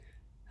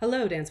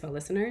Hello, Dancewell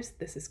listeners.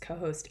 This is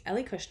co-host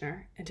Ellie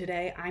Kushner, and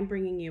today I'm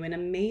bringing you an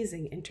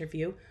amazing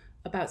interview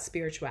about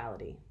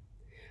spirituality.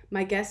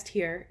 My guest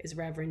here is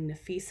Reverend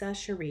Nafisa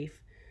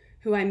Sharif,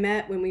 who I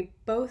met when we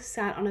both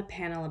sat on a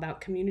panel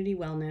about community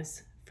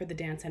wellness for the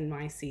Dance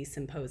NYC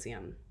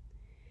Symposium.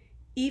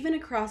 Even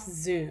across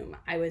Zoom,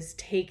 I was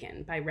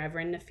taken by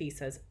Reverend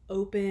Nafisa's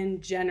open,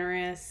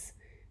 generous,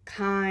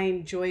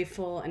 kind,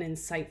 joyful, and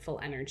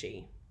insightful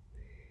energy.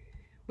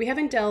 We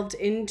haven't delved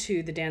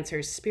into the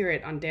dancer's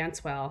spirit on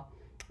Dancewell,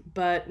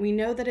 but we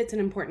know that it's an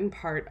important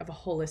part of a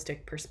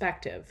holistic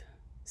perspective.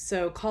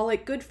 So call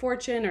it good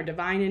fortune or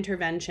divine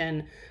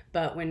intervention,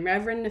 but when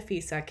Reverend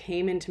Nafisa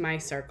came into my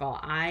circle,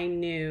 I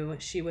knew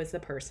she was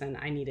the person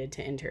I needed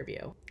to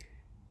interview.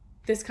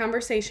 This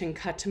conversation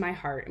cut to my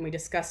heart, and we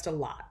discussed a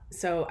lot,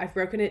 so I've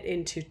broken it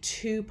into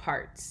two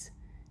parts.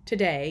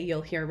 Today,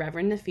 you'll hear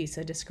Reverend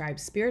Nafisa describe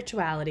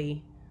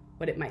spirituality,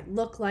 what it might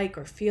look like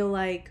or feel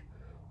like,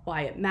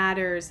 why it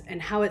matters,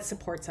 and how it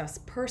supports us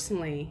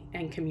personally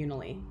and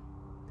communally.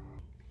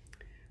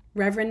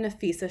 Reverend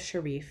Nafisa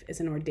Sharif is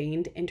an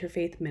ordained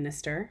interfaith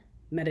minister,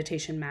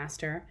 meditation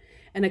master,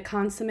 and a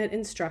consummate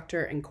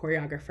instructor and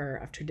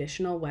choreographer of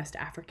traditional West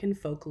African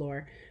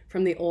folklore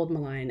from the old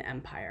Malayan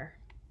Empire.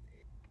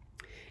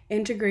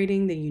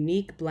 Integrating the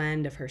unique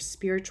blend of her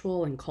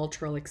spiritual and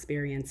cultural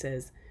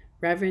experiences,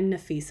 Reverend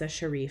Nafisa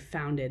Sharif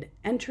founded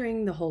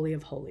Entering the Holy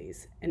of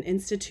Holies, an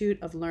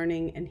institute of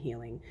learning and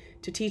healing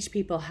to teach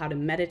people how to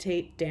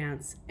meditate,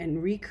 dance,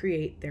 and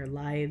recreate their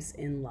lives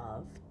in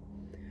love.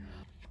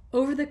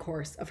 Over the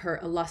course of her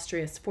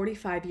illustrious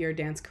 45-year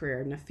dance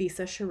career,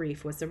 Nafisa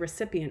Sharif was the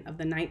recipient of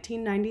the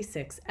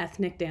 1996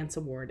 Ethnic Dance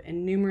Award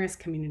and numerous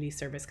community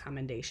service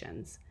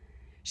commendations.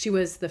 She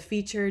was the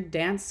featured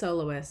dance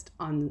soloist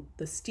on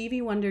the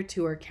Stevie Wonder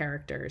Tour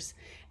Characters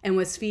and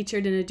was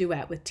featured in a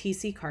duet with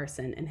T.C.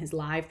 Carson in his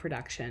live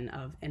production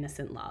of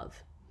Innocent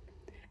Love.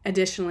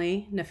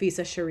 Additionally,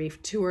 Nafisa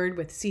Sharif toured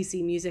with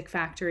CC Music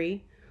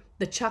Factory,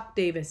 the Chuck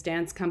Davis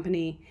Dance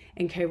Company,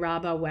 and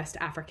Kairaba West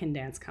African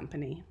Dance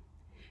Company.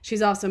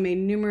 She's also made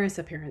numerous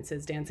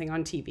appearances dancing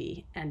on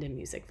TV and in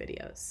music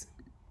videos.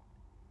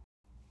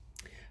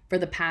 For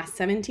the past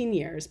 17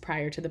 years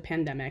prior to the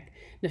pandemic,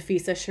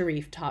 Nafisa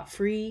Sharif taught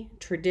free,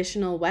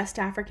 traditional West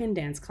African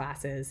dance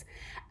classes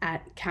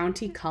at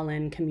County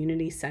Cullen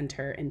Community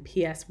Center in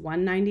PS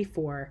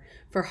 194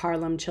 for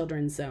Harlem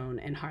Children's Zone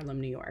in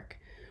Harlem, New York,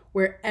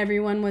 where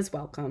everyone was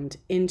welcomed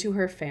into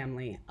her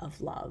family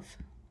of love.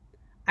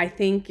 I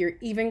think you're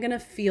even going to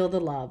feel the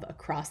love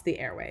across the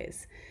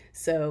airways.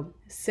 So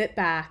sit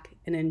back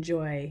and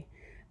enjoy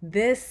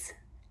this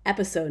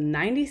episode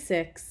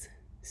 96,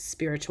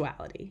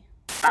 Spirituality.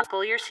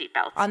 Buckle your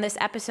seatbelts. On this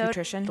episode,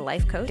 nutrition,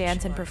 life coach,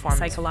 dance and performance,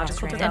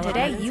 psychological development.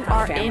 development. And today you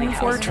are in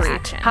for a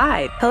treat.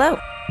 Hi, Hello,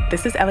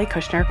 this is Ellie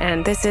Kushner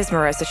and this is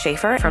Marissa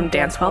Schaefer from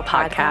Dancewell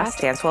Podcast.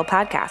 Dancewell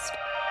Podcast.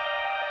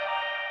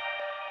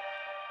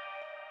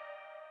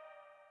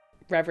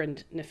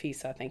 Reverend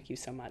Nafisa, thank you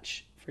so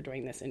much for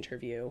doing this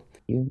interview.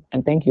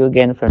 And thank you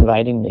again for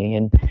inviting me.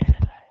 And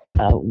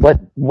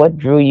what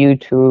drew you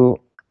to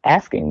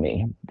asking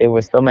me? There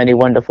were so many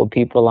wonderful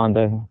people on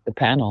the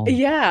panel.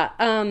 Yeah,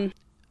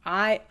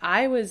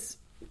 I was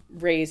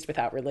raised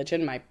without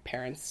religion. My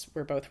parents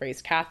were both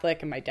raised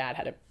Catholic, and my dad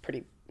had a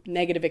pretty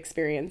negative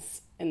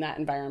experience in that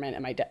environment,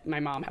 and my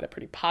mom had a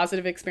pretty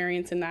positive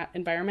experience in that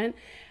environment.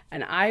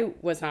 And I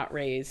was not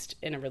raised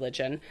in a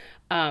religion,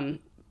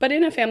 but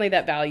in a family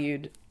that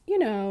valued,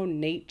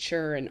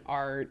 nature and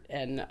art,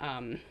 and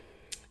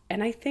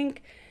I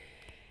think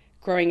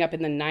growing up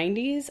in the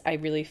 90s, I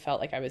really felt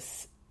like I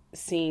was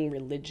seeing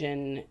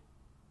religion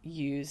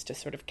used to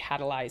sort of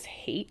catalyze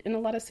hate in a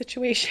lot of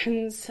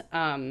situations.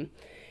 And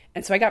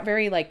so I got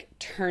very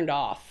turned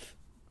off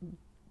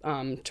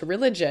to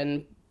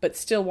religion, but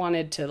still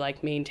wanted to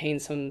maintain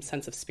some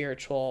sense of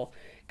spiritual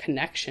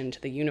connection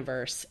to the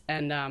universe.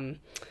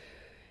 And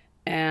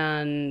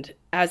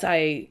as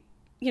I,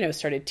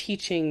 started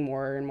teaching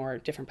more and more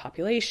different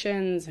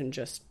populations and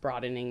just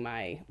broadening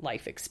my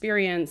life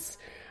experience,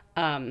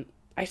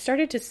 I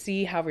started to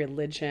see how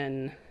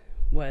religion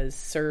was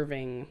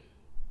serving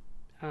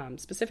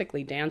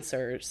specifically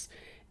dancers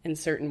in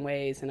certain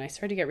ways. And I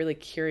started to get really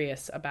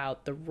curious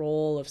about the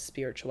role of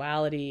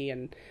spirituality.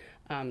 And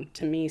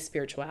to me,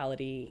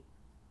 spirituality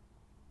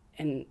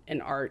and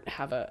art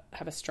have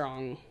a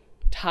strong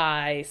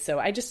tie. So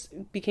I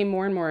just became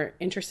more and more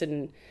interested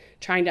in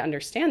trying to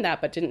understand that,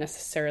 but didn't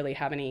necessarily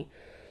have any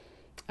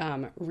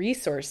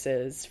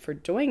resources for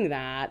doing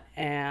that,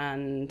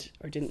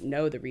 or didn't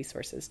know the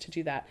resources to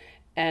do that.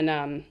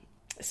 And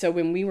so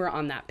when we were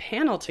on that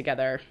panel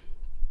together,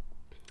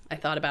 I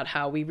thought about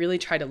how we really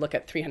try to look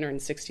at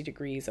 360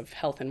 degrees of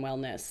health and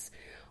wellness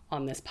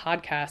on this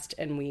podcast,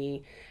 and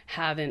we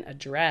haven't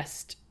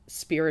addressed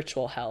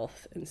spiritual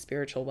health and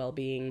spiritual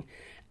well-being.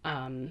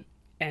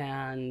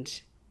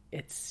 And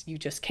you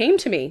just came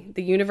to me.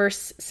 The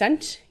universe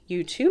sent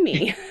you to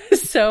me.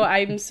 So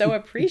I'm so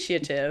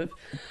appreciative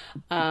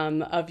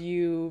of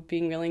you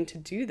being willing to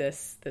do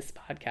this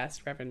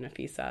podcast, Reverend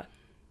Nafisa.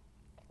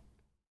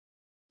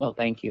 Well,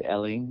 thank you,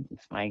 Ellie.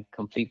 It's my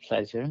complete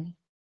pleasure.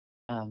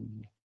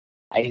 Um,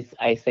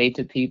 I say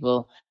to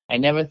people, I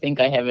never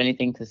think I have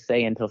anything to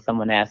say until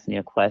someone asks me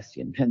a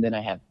question, and then I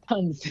have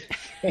tons to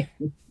say.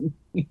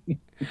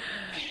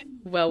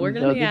 Well, we're And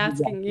going to so be this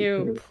is asking actually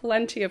you true.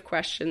 plenty of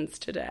questions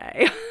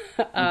today.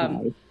 um,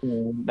 Right.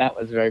 So that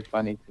was very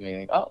funny to me.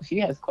 Like, oh, she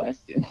has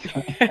questions.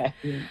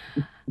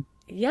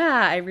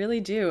 yeah, I really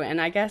do. And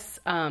I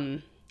guess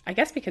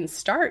we can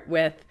start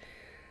with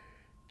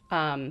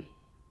um,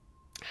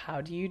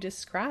 how do you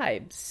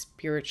describe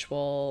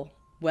spiritual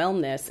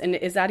wellness? And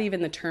is that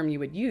even the term you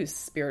would use,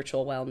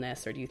 spiritual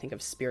wellness, or do you think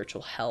of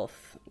spiritual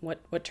health?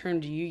 What term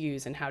do you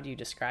use and how do you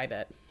describe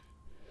it?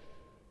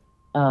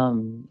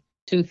 Um,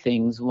 Two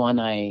things. One,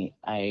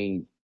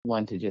 I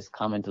want to just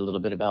comment a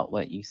little bit about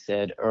what you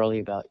said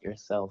earlier about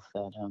yourself,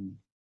 that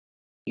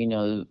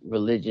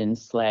religion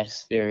slash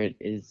spirit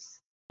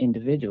is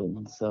individual.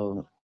 And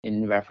so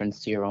in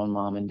reference to your own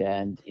mom and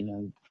dad,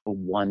 for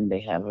one,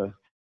 they have a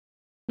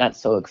not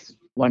so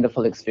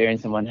wonderful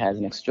experience, and one has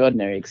an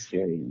extraordinary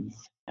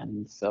experience.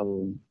 And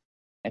so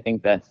I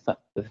think that's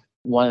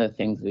one of the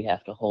things we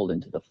have to hold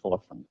into the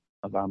forefront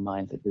of our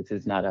minds, that this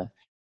is not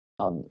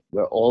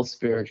we're all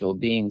spiritual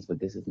beings, but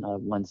this is not a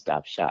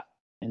one-stop shop.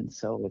 And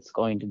so it's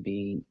going to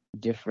be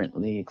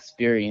differently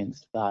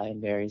experienced by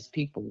various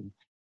people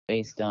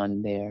based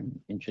on their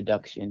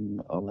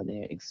introduction or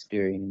their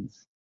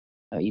experience,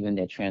 even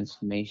their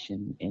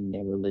transformation in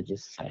their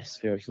religious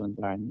spiritual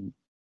environment.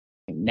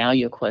 Now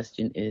your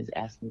question is,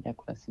 ask me that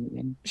question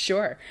again.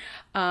 Sure.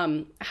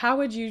 How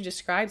would you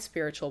describe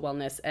spiritual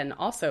wellness? And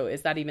also,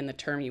 is that even the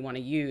term you want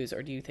to use,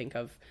 or do you think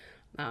of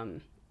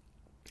um,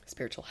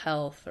 spiritual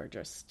health or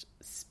just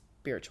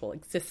spiritual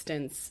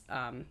existence?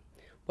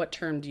 What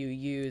term do you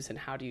use, and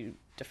how do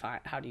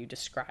you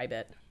describe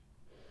it?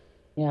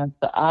 Yeah,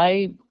 so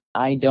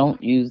I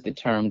don't use the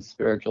term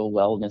spiritual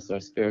wellness or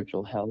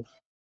spiritual health.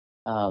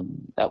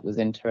 That was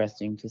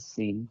interesting to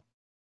see,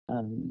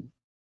 um,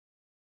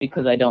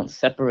 because I don't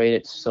separate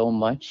it so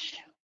much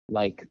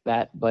like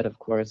that. But of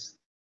course,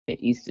 the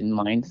Eastern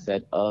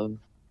mindset of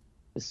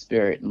the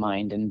spirit,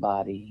 mind, and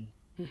body,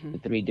 Mm-hmm. the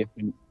three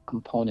different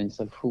components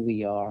of who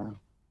we are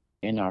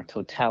in our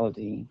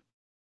totality.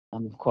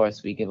 Of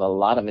course, we give a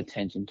lot of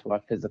attention to our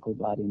physical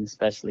body, and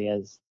especially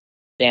as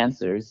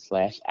dancers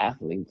slash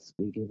athletes,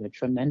 we give a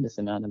tremendous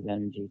amount of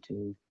energy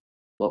to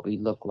what we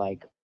look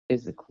like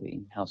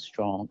physically, how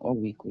strong or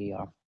weak we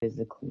are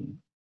physically.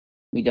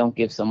 We don't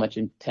give so much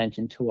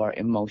attention to our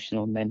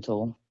emotional,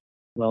 mental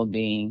well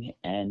being,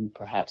 and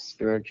perhaps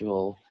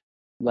spiritual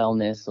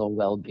wellness or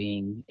well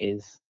being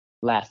is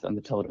last on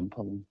the totem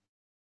pole.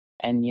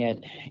 And yet,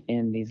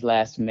 in these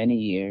last many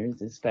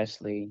years,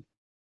 especially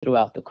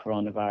throughout the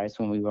coronavirus,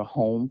 when we were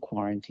home,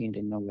 quarantined,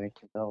 and nowhere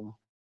to go,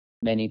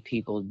 many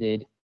people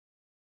did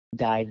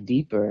dive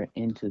deeper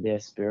into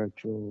their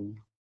spiritual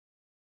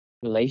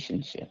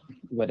relationship,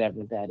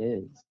 whatever that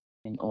is,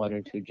 in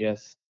order to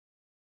just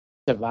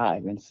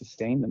survive and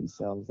sustain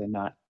themselves and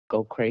not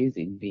go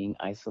crazy being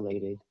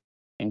isolated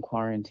and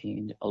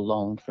quarantined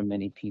alone for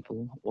many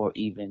people, or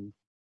even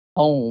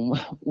home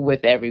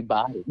with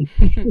everybody,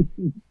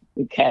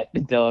 the cat, the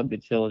dog, the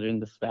children,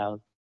 the spouse,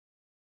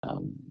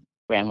 um,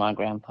 grandma,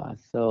 grandpa.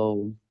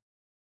 So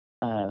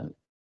uh,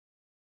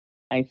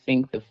 I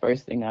think the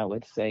first thing I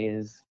would say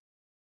is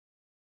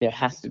there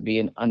has to be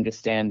an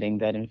understanding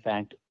that, in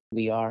fact,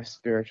 we are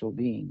spiritual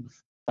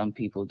beings. Some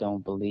people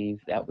don't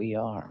believe that we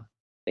are.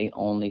 They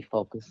only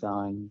focus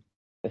on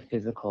the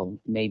physical,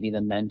 maybe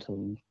the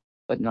mental,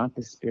 but not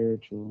the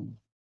spiritual.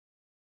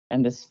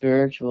 And the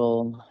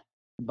spiritual,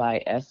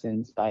 by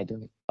essence, by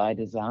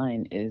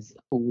design, is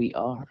who we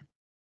are.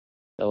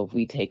 So if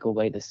we take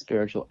away the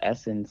spiritual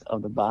essence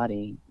of the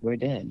body, we're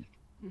dead.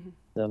 Mm-hmm.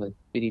 So the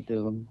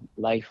spiritu,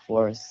 life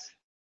force,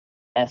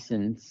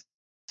 essence,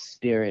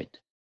 spirit,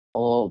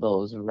 all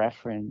those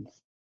reference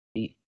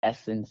the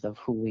essence of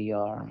who we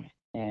are,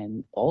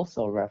 and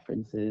also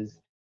references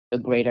the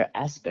greater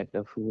aspect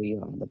of who we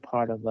are, the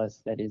part of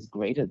us that is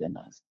greater than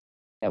us,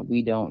 that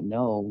we don't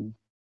know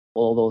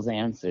all those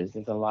answers.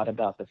 There's a lot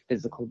about the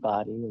physical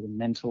body or the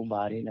mental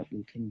body that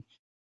we can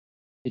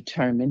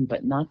determine,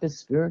 but not the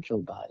spiritual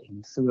body.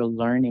 And so we're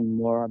learning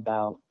more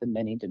about the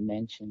many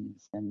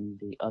dimensions and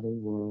the other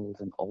worlds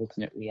and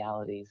alternate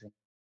realities, and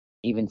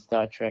even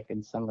Star Trek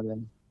and some of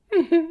them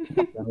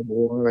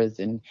wars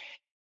and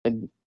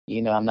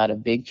I'm not a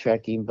big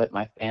Trekkie, but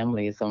my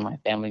family, some of my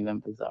family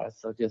members are.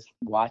 So just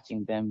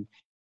watching them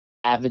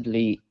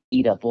avidly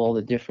eat up all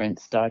the different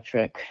Star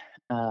Trek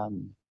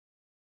um,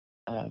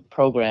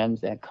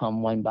 programs that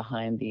come one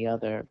behind the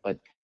other, but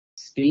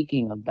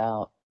speaking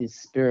about this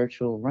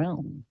spiritual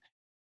realm,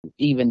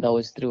 even though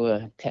it's through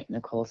a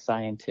technical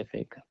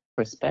scientific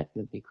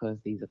perspective, because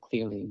these are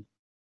clearly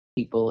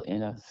people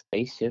in a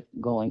spaceship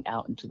going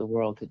out into the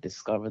world to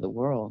discover the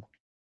world.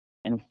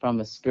 And from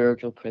a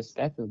spiritual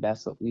perspective,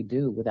 that's what we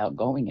do without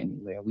going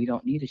anywhere. We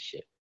don't need a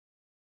ship.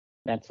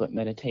 That's what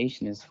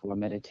meditation is for.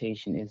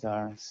 Meditation is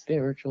our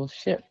spiritual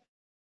ship.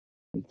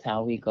 It's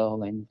how we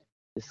go and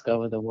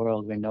discover the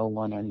world where no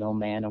one or no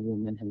man or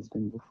woman has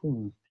been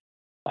before.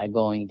 by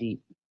going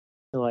deep.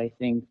 So I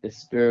think the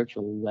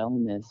spiritual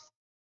wellness,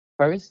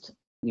 first,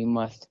 we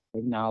must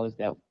acknowledge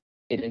that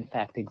it in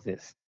fact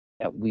exists,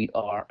 that we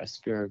are a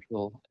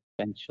spiritual,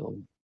 essential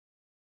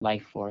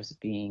life force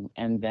being,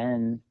 and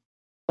then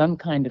some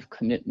kind of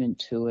commitment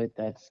to it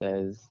that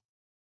says,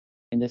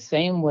 in the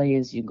same way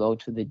as you go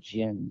to the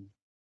gym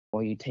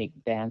or you take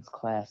dance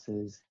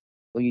classes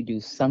or you do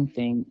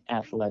something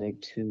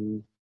athletic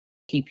to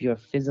keep your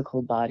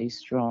physical body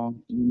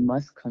strong, you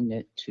must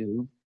commit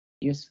to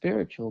your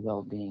spiritual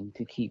well being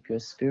to keep your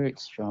spirit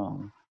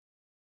strong.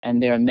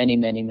 And there are many,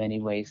 many, many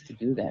ways to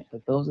do that.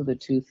 But those are the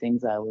two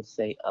things I would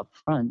say up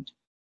front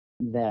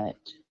that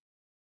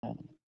uh,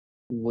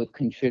 would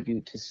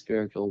contribute to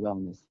spiritual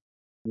wellness.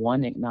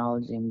 One,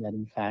 acknowledging that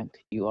in fact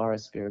you are a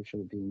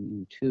spiritual being,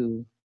 and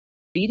two,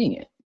 feeding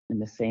it in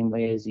the same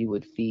way as you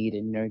would feed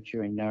and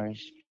nurture and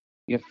nourish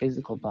your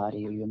physical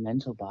body or your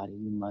mental body.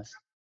 You must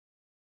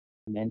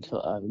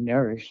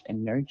nourish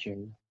and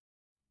nurture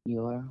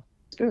your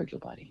spiritual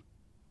body.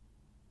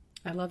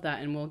 I love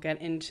that. And we'll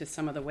get into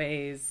some of the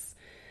ways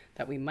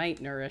that we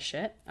might nourish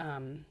it.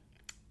 I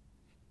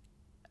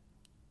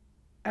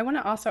want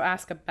to also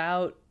ask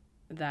about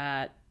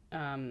that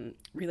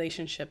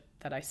relationship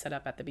that I set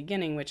up at the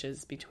beginning, which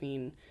is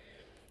between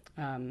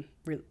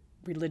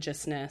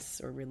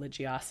religiousness or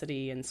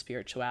religiosity and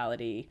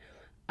spirituality.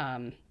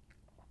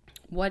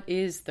 What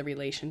is the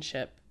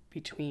relationship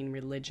between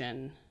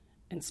religion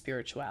and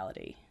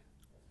spirituality?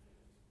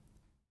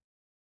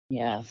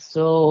 Yeah,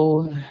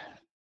 so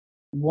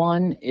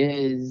one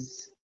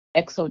is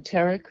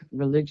exoteric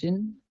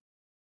religion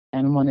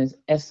and one is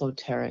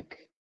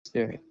esoteric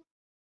spirit.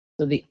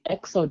 So the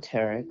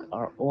exoteric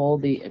are all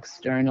the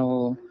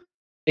external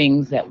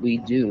things that we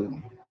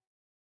do.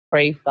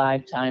 Pray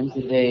 5 times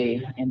a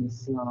day in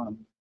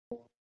Islam.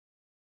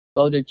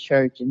 Go to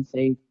church and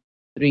say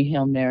 3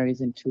 Hail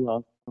Marys and 2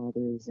 Our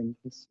Fathers in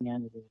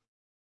Christianity.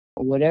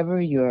 Or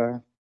whatever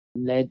you're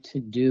led to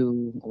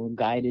do or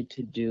guided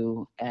to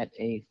do at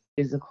a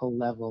physical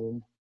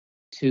level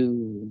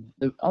to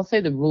I'll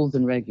say the rules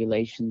and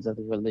regulations of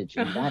the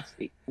religion. That's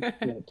the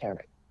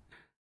exoteric.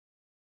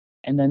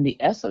 And then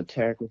the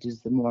esoteric, which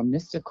is the more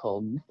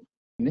mystical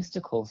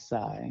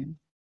side,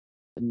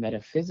 the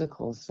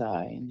metaphysical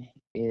side,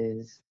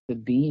 is the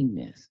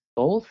beingness.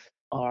 Both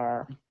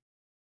are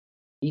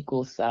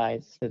equal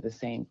sides to the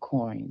same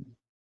coin.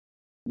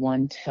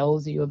 One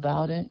tells you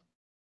about it,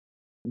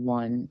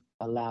 one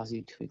allows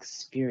you to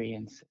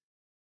experience it.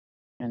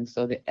 And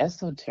so the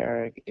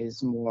esoteric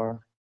is more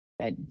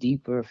that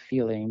deeper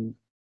feeling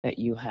that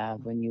you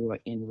have when you are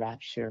in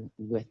rapture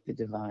with the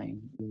divine,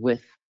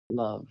 with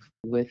love,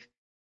 with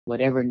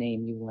whatever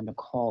name you want to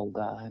call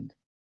God,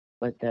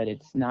 but that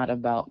it's not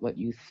about what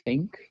you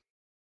think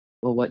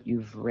or what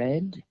you've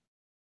read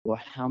or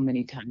how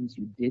many times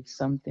you did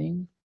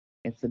something.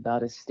 It's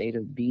about a state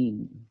of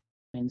being.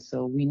 And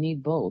so we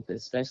need both,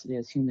 especially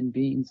as human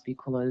beings,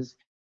 because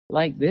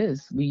like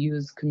this, we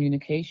use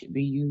communication,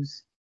 we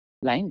use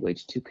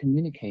language to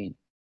communicate,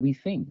 we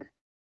think.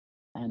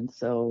 And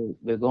so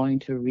we're going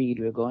to read,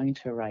 we're going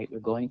to write, we're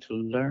going to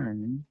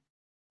learn,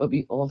 but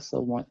we also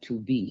want to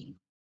be.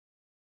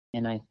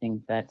 And I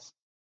think that's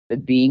the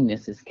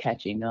beingness is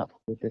catching up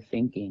with the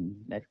thinking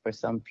that for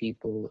some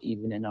people,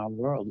 even in our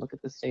world, look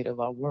at the state of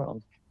our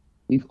world.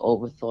 We've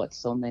overthought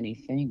so many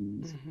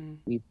things. Mm-hmm.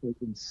 We've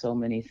taken so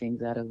many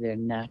things out of their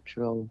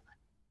natural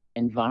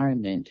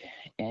environment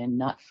and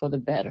not for the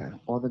better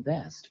or the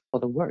best, for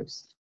the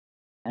worst.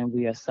 And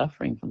we are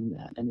suffering from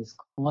that. And it's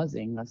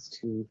causing us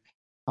to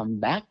come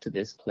back to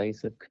this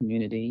place of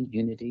community,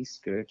 unity,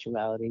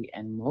 spirituality,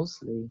 and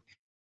mostly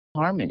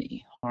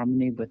harmony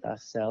with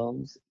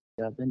ourselves,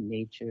 each other,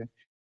 nature,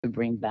 to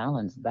bring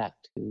balance back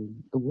to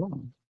the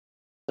world.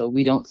 So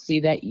we don't see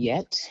that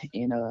yet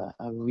in a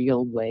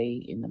real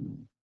way,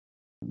 in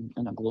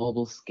a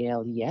global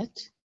scale yet,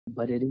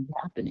 but it is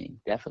happening,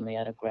 definitely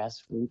at a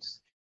grassroots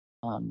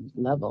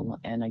level.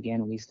 And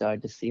again, we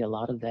started to see a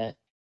lot of that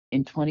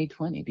in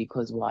 2020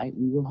 because why?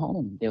 We were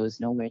home. There was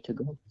nowhere to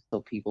go.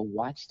 So people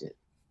watched it.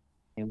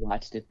 They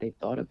watched it, they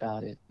thought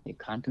about it, they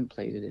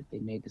contemplated it, they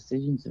made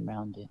decisions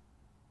around it.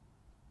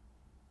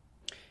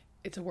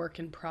 It's a work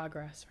in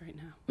progress right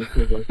now. It's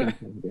a work in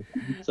progress,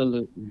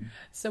 absolutely.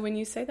 So when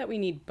you say that we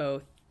need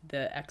both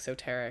the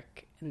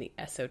exoteric and the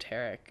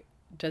esoteric,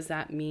 does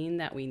that mean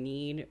that we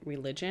need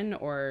religion,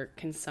 or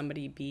can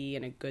somebody be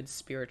in a good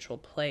spiritual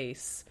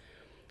place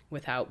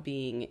without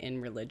being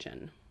in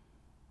religion?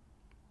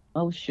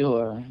 Oh,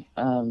 sure.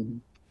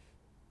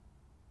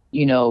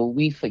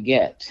 We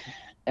forget,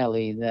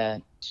 Ellie,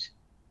 that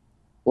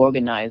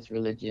organized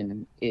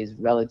religion is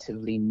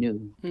relatively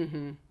new.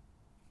 Mm-hmm.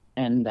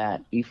 And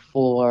that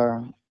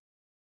before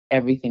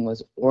everything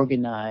was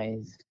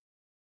organized,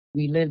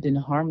 we lived in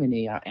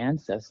harmony. Our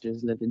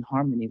ancestors lived in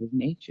harmony with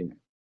nature.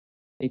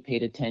 They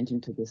paid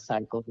attention to the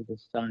cycles of the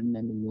sun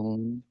and the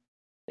moon.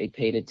 They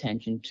paid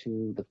attention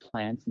to the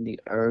plants and the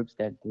herbs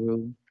that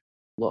grew,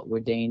 what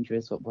were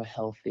dangerous, what were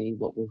healthy,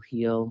 what will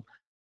heal,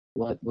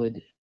 what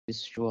would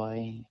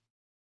destroy.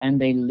 And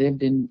they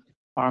lived in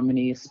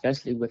harmony,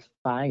 especially with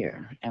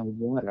fire and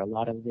water. A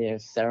lot of their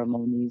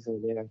ceremonies or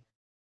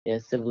their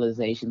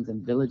civilizations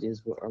and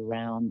villages were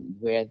around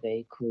where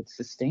they could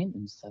sustain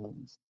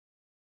themselves.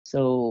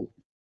 So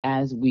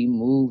as we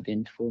moved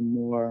into a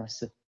more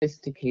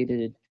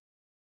sophisticated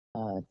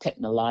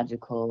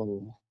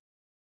technological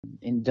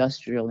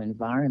industrial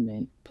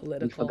environment, we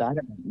Political. forgot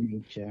about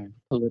nature,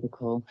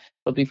 political.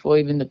 But before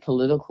even the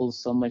political,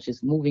 so much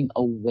is moving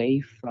away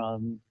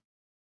from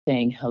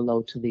saying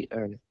hello to the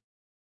earth,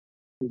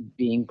 to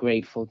being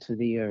grateful to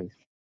the earth,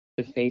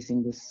 to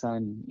facing the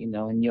sun. You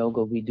know, in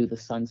yoga, we do the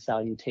sun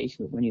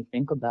salutation. But when you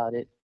think about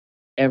it,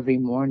 every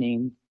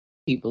morning,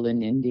 people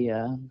in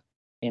India,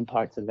 in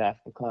parts of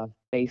Africa, are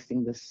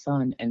facing the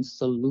sun and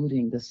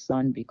saluting the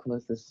sun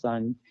because the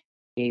sun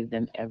gave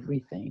them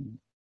everything.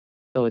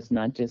 So it's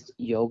not just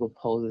yoga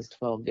poses,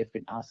 12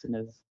 different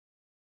asanas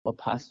or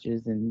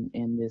postures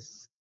in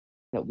this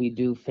that we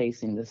do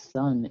facing the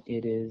sun.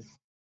 It is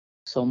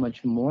so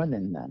much more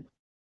than that.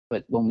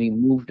 But when we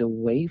moved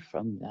away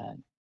from that,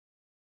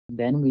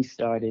 then we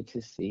started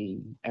to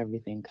see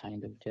everything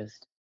kind of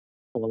just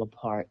fall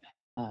apart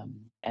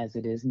as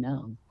it is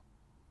now.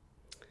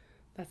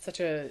 That's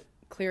such a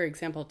clear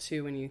example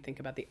too when you think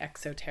about the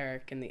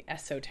exoteric and the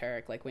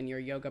esoteric, like when your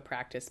yoga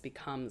practice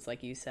becomes,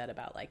 like you said,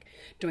 about like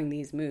doing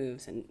these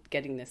moves and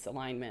getting this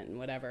alignment and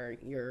whatever,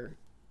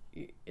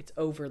 it's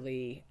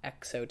overly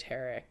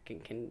exoteric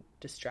and can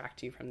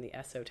distract you from the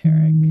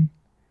esoteric.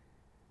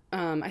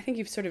 I think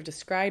you've sort of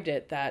described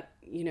it that,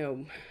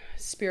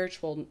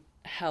 spiritual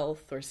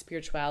health or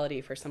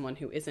spirituality for someone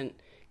who isn't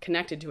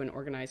connected to an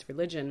organized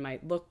religion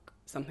might look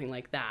something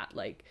like that,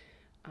 like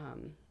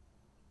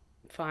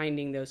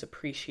finding those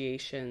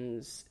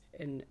appreciations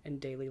in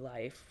daily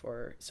life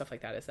or stuff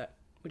like that.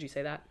 Would you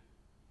say that?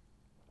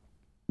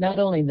 Not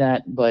only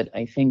that, but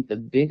I think the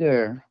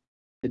bigger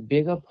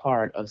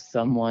part of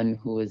someone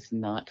who is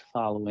not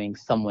following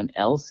someone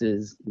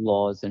else's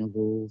laws and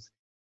rules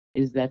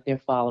is that they're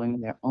following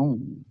their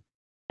own.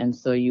 And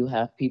so you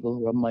have people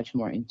who are much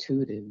more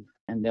intuitive,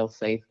 and they'll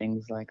say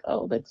things like,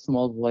 oh, that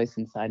small voice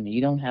inside me,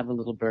 you don't have a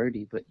little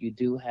birdie, but you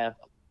do have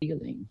a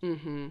feeling.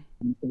 Mm-hmm.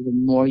 And so the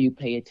more you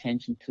pay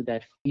attention to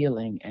that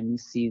feeling and you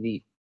see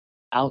the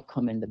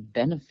outcome and the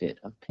benefit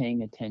of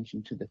paying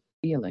attention to the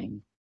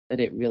feeling, that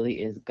it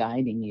really is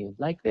guiding you.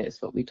 Like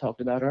this, what we talked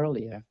about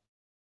earlier.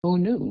 Who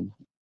knew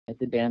at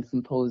the dance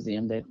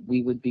symposium that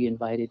we would be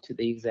invited to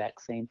the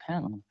exact same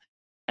panel?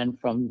 And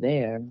from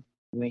there,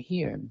 we're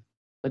here.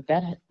 But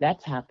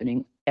that's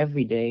happening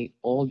every day,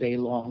 all day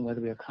long, whether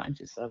we're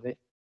conscious of it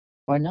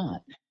or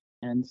not.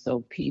 And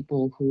so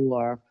people who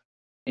are,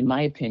 in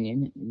my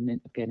opinion, and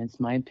again, it's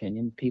my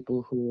opinion,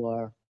 people who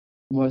are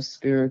more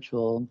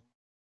spiritual,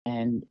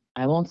 and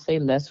I won't say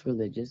less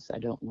religious, I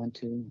don't want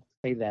to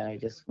say that. I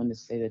just want to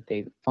say that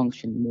they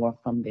function more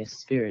from their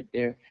spirit.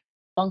 They're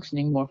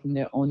functioning more from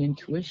their own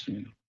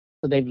intuition.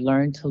 So they've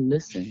learned to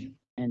listen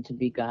and to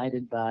be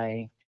guided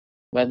by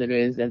whether it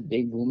is that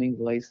big booming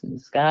voice in the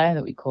sky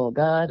that we call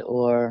God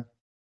or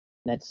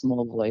that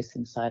small voice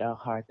inside our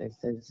heart that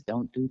says,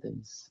 don't do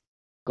this.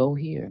 Go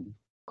here.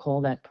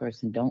 Call that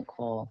person. Don't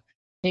call.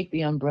 Take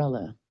the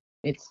umbrella.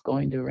 It's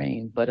going to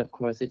rain. But of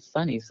course, it's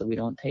sunny, so we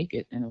don't take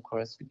it. And of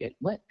course, we get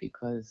wet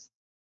because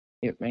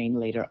it rained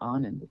later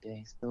on in the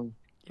day. So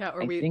yeah,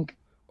 I think.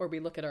 Or we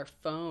look at our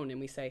phone and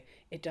we say,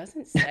 it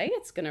doesn't say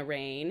it's going to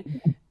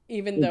rain,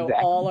 even though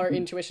Exactly. all our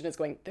intuition is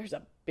going, there's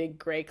a big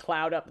gray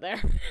cloud up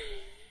there.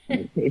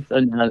 Okay, so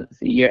now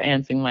you're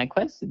answering my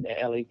question there,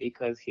 Ellie,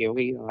 because here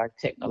we are.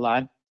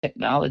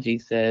 Technology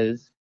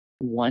says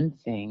one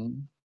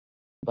thing,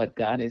 but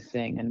God is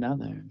saying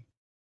another.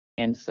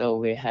 And so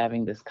we're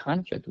having this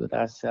conflict with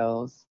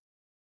ourselves.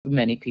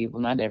 Many people,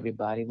 not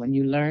everybody. When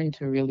you learn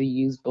to really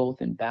use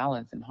both in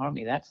balance and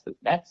harmony, that's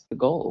the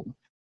goal.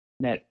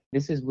 That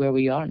this is where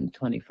we are in the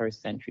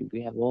 21st century.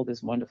 We have all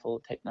this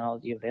wonderful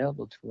technology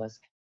available to us.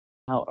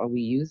 How are we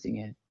using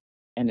it?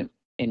 And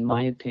in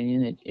my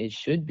opinion, it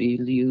should be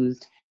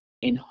used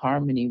in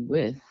harmony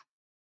with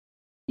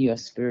your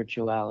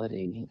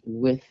spirituality,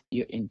 with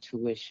your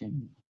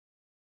intuition,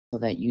 so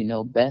that you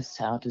know best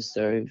how to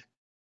serve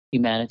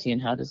humanity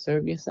and how to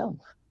serve yourself.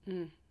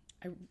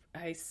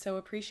 I so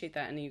appreciate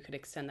that. And you could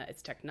extend that.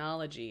 It's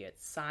technology,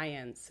 it's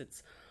science,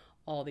 it's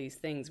all these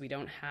things. We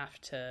don't have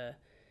to,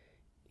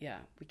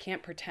 we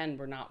can't pretend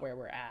we're not where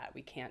we're at.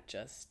 We can't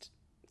just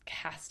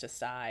cast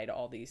aside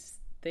all these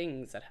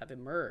things that have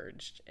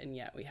emerged, and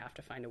yet we have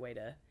to find a way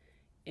to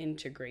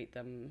integrate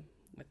them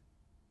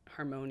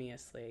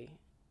harmoniously.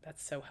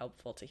 That's so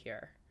helpful to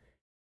hear.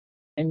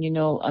 And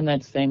on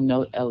that same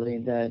note, Ellie,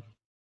 that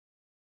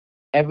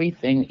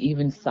everything,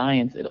 even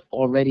science, it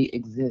already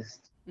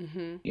exists.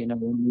 Mm-hmm.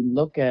 When you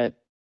look at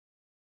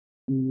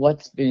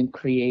what's been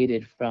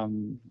created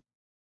from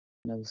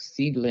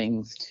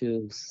seedlings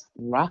to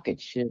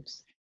rocket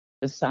ships,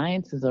 the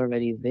science is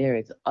already there.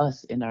 It's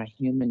us in our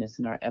humanness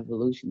and our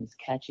evolution is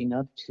catching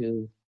up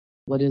to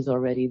what is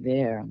already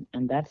there.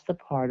 And that's the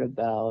part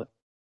about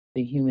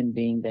the human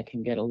being that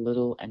can get a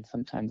little and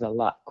sometimes a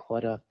lot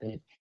caught up, that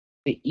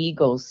the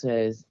ego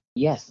says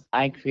yes,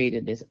 I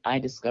created this, I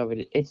discovered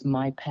it, it's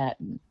my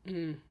patent.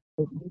 Mm.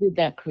 But where did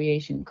that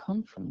creation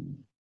come from?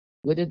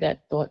 Where did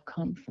that thought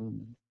come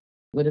from?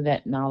 Where did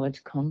that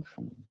knowledge come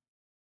from?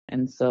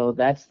 And so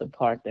that's the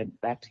part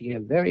that, back to your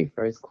very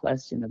first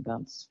question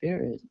about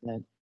spirit,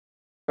 that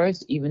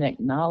first, even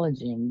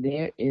acknowledging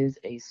there is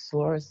a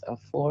source, a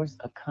force,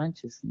 a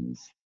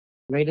consciousness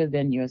greater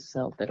than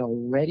yourself that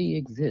already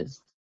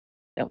exists,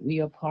 that we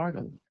are part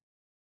of.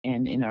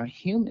 And in our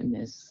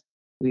humanness,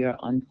 we are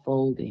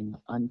unfolding,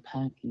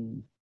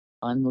 unpacking,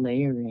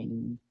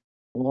 unlayering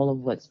all of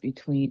what's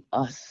between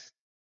us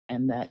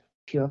and that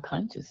pure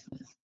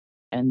consciousness.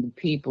 And the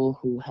people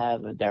who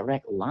have a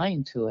direct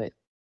line to it,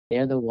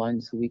 they're the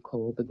ones who we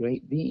call the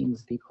great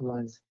beings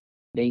because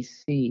they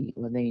see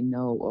or they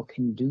know or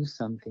can do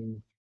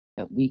something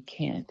that we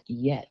can't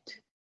yet.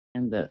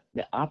 And the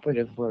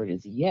operative word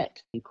is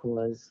yet,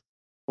 because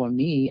for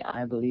me,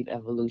 I believe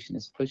evolution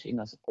is pushing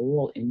us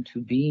all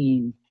into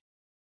being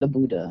the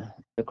Buddha,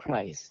 the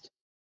Christ,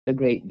 the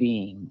great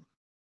being.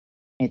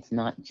 It's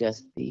not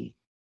just the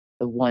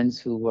ones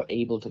who were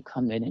able to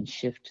come in and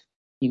shift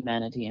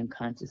humanity and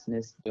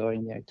consciousness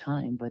during their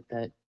time, but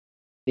that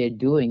they're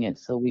doing it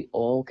so we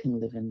all can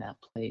live in that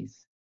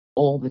place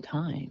all the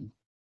time.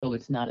 So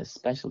it's not a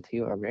specialty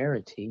or a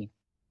rarity.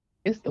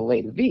 It's the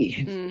way to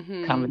be.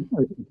 Mm-hmm.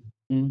 Commonality.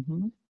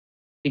 hmm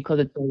Because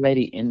it's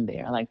already in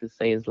there. I like to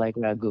say it's like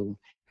ragu.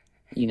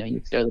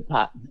 You stir the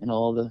pot and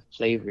all the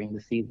flavoring,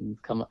 the seasonings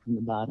come up from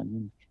the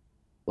bottom.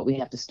 But we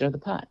have to stir the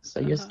pot. So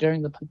you're Uh-huh.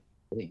 stirring the pot.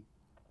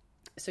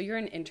 So you're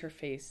an inter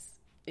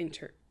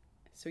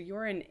so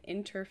you're an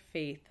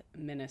interfaith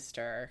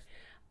minister,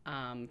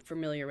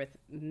 familiar with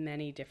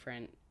many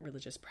different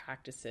religious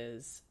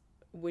practices.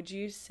 Would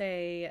you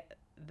say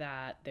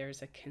that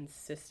there's a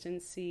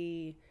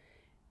consistency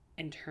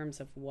in terms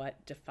of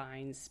what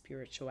defines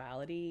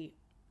spirituality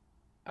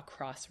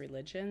across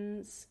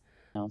religions?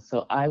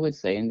 So I would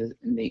say in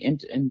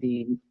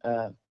the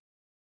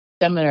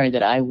seminary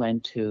that I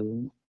went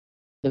to,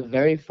 the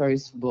very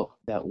first book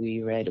that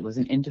we read, it was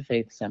an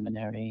interfaith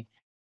seminary,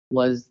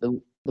 was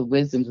the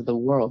wisdoms of the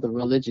world, the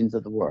religions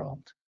of the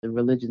world, the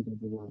religions of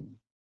the world.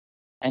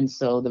 And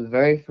so the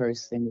very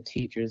first thing the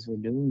teachers were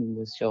doing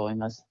was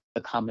showing us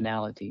the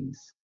commonalities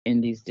in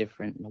these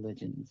different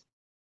religions.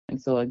 And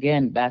so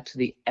again, back to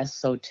the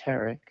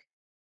esoteric,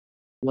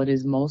 what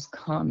is most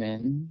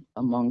common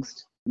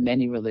amongst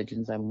many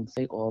religions, I won't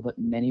say all, but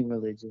many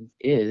religions,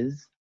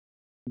 is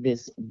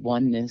this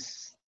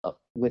oneness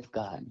with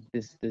God,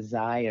 this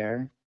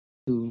desire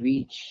to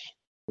reach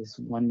this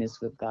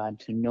oneness with God,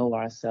 to know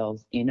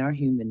ourselves in our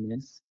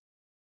humanness,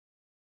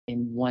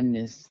 in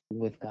oneness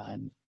with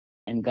God.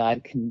 And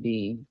God can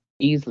be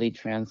easily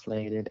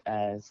translated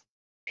as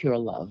pure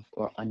love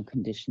or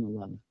unconditional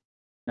love,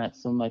 not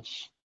so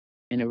much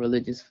in a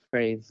religious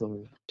phrase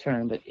or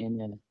term, but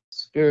in a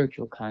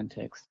spiritual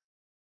context.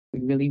 We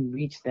really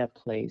reach that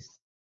place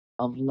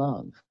of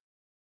love.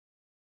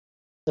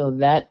 So,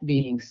 that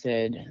being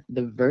said,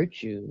 the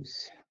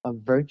virtues of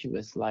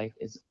virtuous life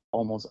is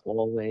almost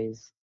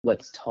always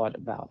what's taught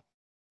about,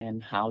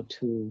 and how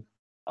to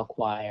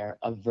acquire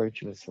a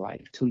virtuous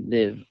life, to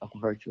live a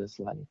virtuous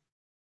life.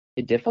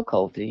 The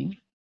difficulty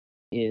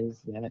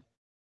is that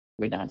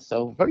we're not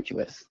so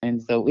virtuous.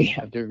 And so we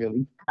have to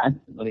really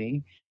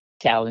constantly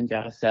challenge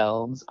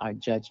ourselves, our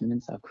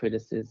judgments, our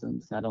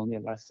criticisms, not only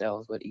of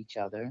ourselves, but each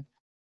other.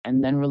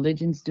 And then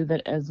religions do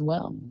that as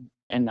well.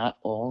 And not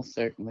all,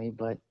 certainly,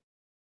 but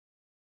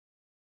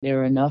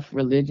there are enough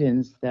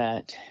religions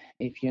that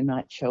if you're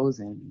not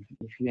chosen,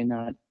 if you're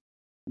not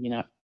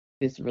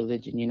this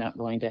religion, you're not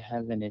going to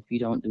heaven. If you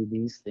don't do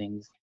these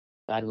things,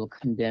 God will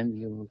condemn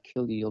you, will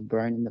kill you, you'll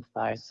burn in the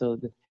fire. So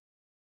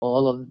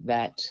all of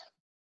that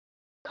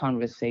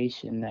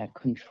conversation that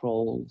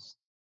controls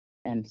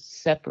and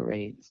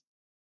separates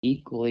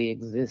equally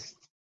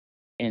exists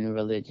in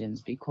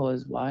religions,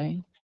 because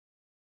why?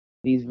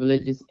 These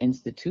religious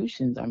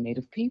institutions are made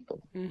of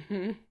people.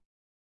 Mm-hmm.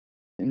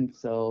 And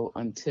so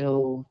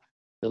until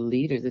the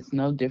leaders, it's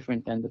no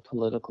different than the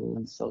political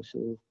and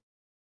social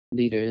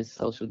leaders,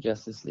 social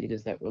justice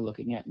leaders that we're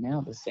looking at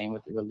now. The same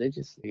with the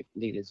religious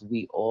leaders.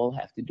 We all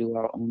have to do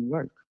our own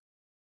work.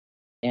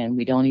 And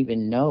we don't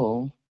even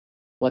know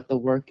what the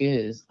work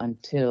is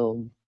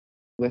until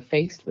we're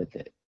faced with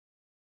it.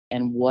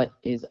 And what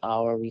is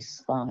our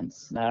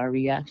response? Not our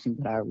reaction,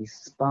 but our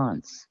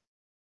response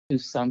to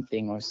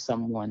something or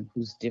someone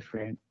who's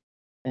different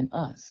than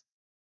us.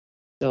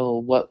 So,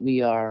 what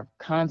we are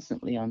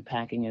constantly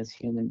unpacking as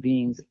human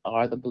beings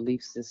are the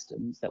belief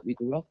systems that we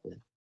grew up with.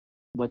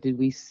 What did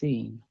we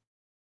see?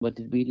 What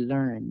did we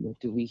learn? What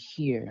did we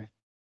hear?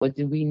 What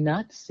did we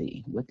not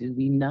see? What did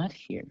we not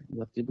hear?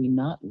 What did we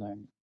not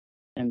learn?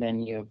 And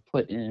then you're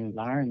put in an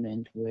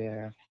environment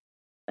where,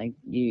 like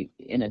you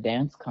in a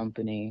dance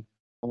company,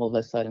 all of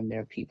a sudden there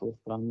are people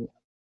from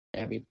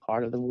every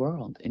part of the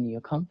world in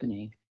your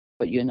company,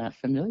 but you're not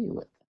familiar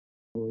with them,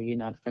 or you're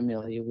not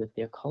familiar with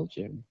their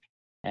culture.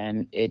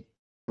 And it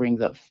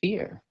brings up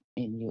fear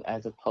in you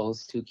as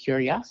opposed to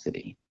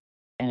curiosity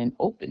and an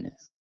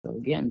openness. So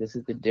again, this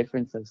is the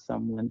difference of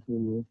someone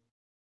who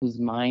whose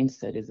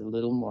mindset is a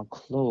little more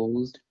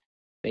closed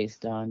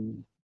based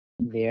on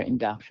their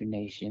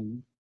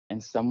indoctrination,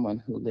 and someone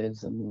who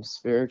lives a more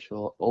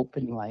spiritual,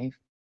 open life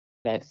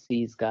that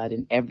sees God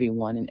in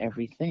everyone and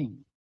everything.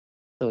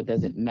 So it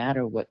doesn't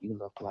matter what you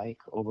look like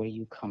or where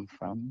you come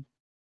from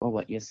or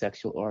what your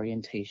sexual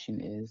orientation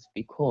is,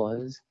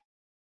 because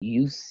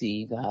you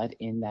see God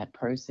in that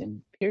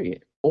person,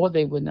 period, or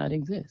they would not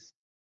exist.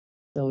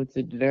 So it's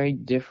a very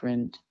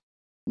different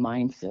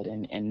mindset,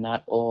 and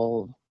not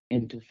all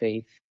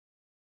interfaith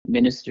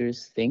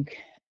ministers think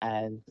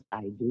as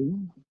I do,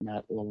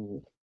 not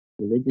all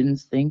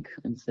religions think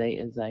and say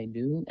as I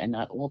do, and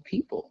not all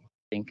people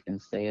think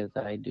and say as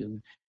I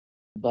do,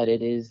 but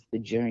it is the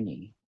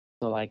journey.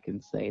 So I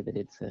can say that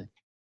it's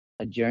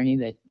a journey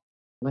that,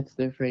 what's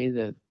the phrase?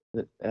 The,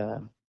 uh,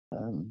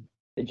 um,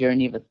 the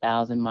journey of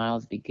 1,000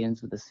 miles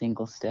begins with a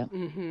single step.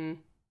 Mm-hmm.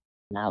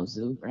 Lao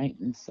Tzu, right?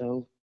 And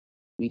so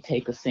we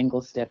take a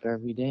single step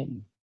every day.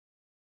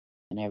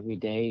 And every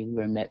day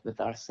we're met with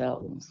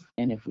ourselves.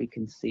 And if we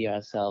can see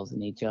ourselves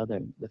and each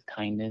other with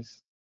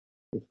kindness,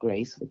 with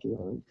grace, with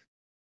love,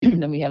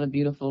 then we have a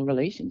beautiful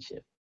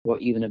relationship or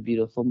even a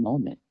beautiful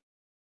moment.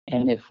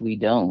 And if we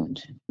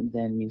don't,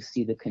 then you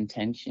see the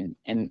contention.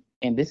 And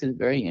this is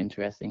very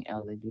interesting,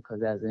 Ellie,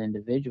 because as an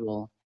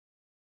individual,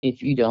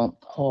 if you don't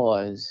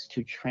pause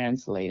to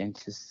translate and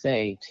to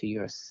say to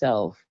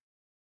yourself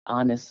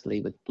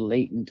honestly, with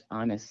blatant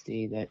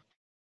honesty, that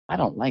I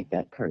don't like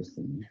that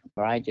person,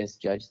 or I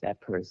just judge that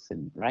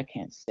person, or I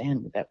can't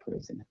stand with that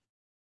person,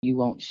 you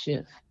won't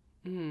shift.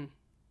 Mm-hmm.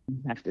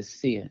 You have to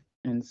see it.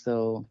 And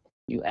so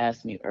you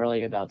asked me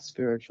earlier about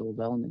spiritual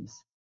wellness.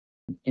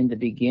 In the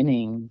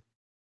beginning,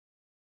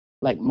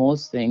 like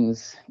most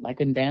things,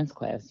 like in dance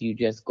class, you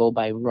just go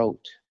by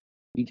rote.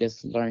 You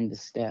just learn the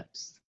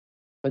steps.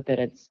 But that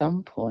at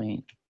some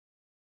point,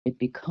 it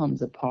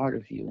becomes a part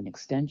of you, an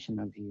extension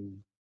of you.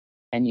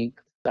 And you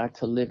start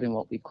to live in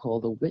what we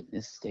call the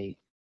witness state.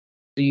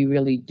 So you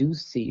really do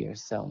see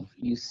yourself.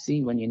 You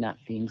see when you're not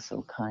being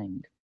so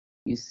kind.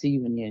 You see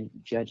when you're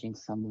judging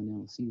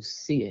someone else. You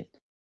see it.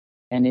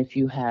 And if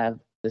you have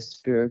the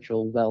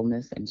spiritual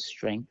wellness and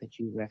strength that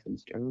you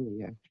referenced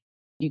earlier,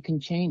 you can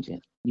change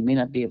it. You may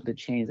not be able to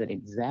change that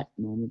exact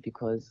moment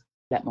because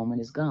that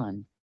moment is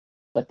gone.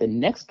 But the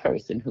next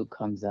person who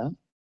comes up,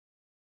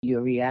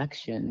 your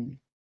reaction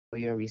or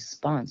your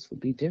response will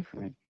be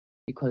different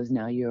because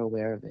now you're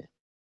aware of it.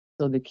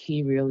 So the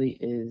key really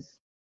is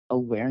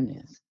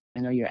awareness.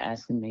 I know you're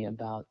asking me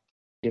about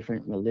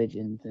different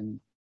religions, and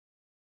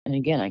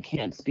again, I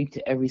can't speak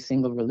to every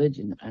single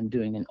religion. I'm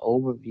doing an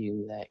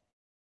overview that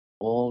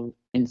all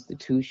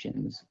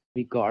institutions,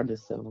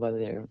 regardless of whether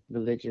they're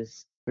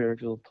religious,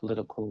 spiritual,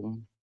 political,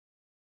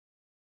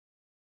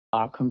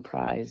 are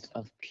comprised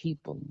of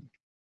people.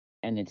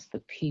 And it's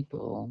the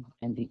people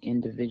and the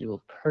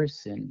individual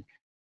person.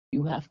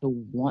 You have to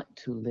want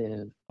to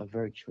live a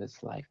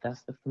virtuous life.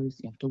 That's the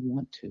first. You have to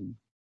want to.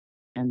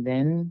 And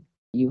then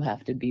you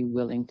have to be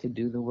willing to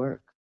do the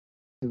work,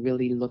 to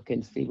really look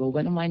and see, well,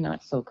 when am I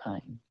not so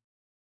kind?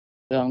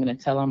 So I'm going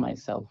to tell on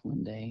myself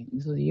one day.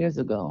 This was years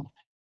ago.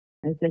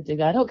 I said to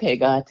God, okay,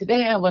 God,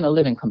 today I want to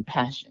live in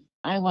compassion.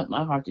 I want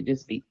my heart to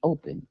just be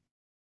open.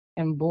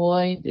 And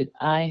boy, did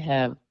I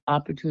have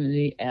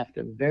opportunity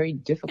after very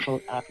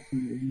difficult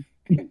opportunity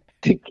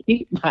to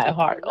keep my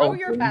heart Grow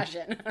your open,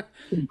 passion.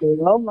 to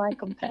grow my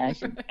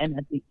compassion. And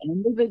at the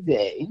end of the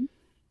day,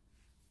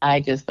 I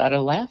just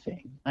started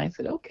laughing. I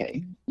said,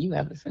 okay, you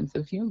have a sense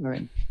of humor.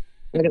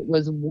 But it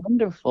was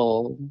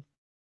wonderful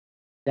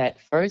that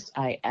first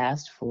I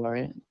asked for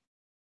it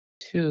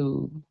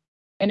to,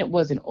 and it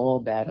wasn't all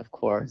bad, of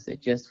course,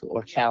 it just,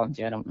 or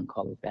challenging, I don't want to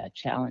call it bad,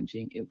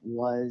 challenging. It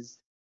was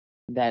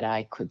that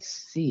I could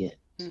see it,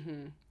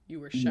 Mm-hmm. You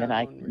were and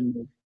that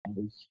shown. I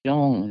was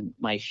shown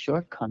my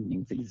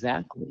shortcomings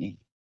exactly,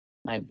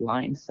 my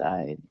blind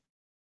side,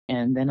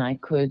 and then I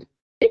could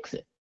fix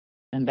it.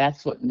 And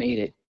that's what made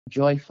it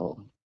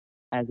joyful,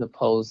 as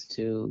opposed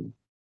to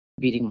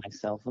beating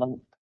myself up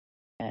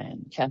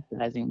and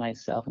chastising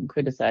myself and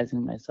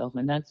criticizing myself.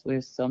 And that's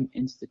where some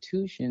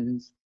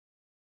institutions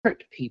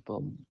hurt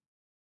people,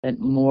 that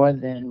more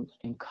than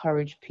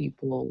encourage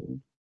people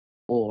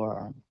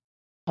or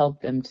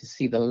help them to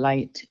see the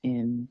light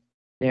in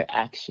their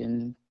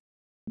action,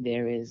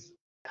 there is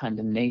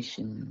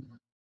condemnation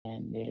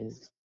and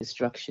there's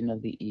destruction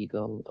of the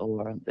ego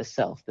or the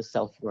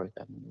self-worth,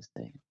 I'm going to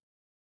say.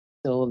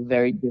 So a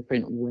very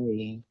different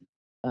way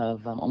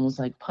of almost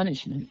like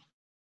punishment,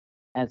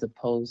 as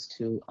opposed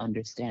to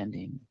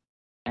understanding,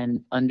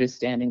 and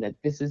understanding that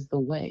this is the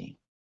way.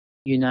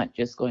 You're not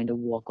just going to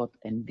walk up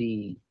and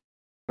be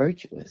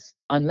virtuous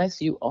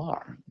unless you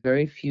are.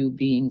 Very few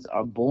beings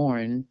are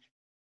born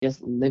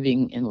just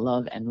living in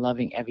love and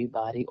loving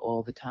everybody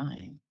all the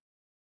time.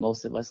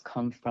 Most of us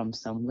come from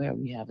somewhere.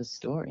 We have a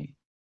story,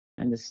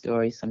 and the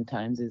story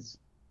sometimes is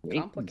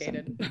great and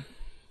Complicated. sometimes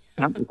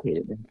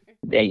complicated.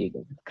 There you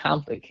go,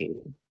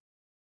 complicated.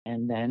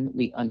 And then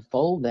we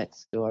unfold that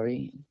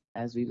story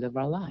as we live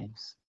our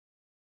lives.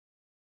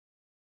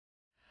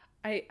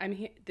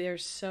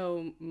 There's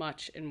so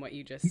much in what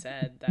you just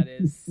said that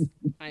is,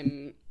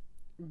 I'm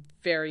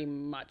very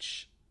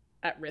much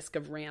at risk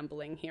of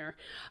rambling here.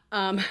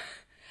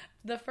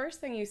 The first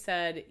thing you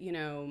said,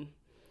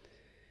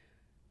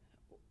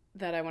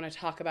 that I want to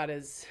talk about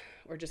is,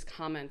 or just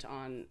comment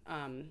on,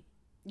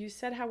 you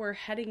said how we're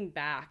heading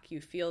back.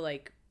 You feel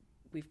like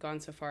we've gone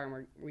so far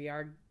and we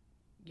are,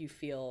 you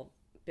feel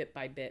bit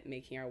by bit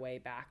making our way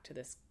back to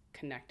this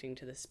connecting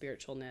to the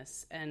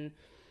spiritualness. And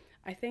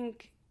I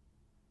think,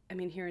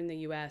 here in the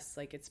US,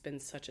 like, it's been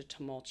such a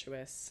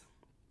tumultuous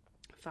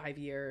 5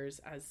 years,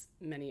 as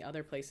many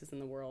other places in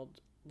the world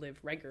live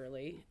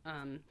regularly.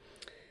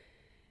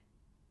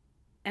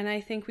 And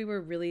I think we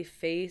were really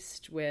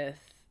faced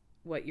with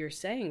what you're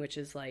saying, which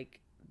is like,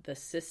 the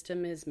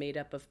system is made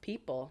up of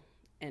people,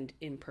 and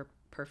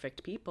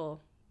imperfect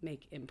people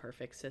make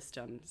imperfect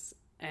systems.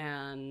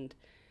 And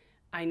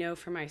I know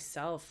for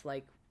myself,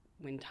 like,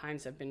 when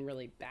times have been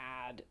really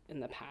bad in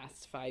the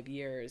past 5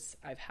 years,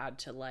 I've had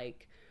to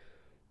like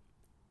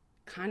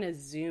kind of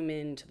zoom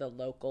into the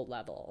local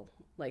level.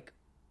 Like,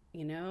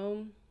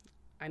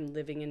 I'm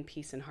living in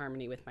peace and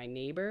harmony with my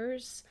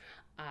neighbors.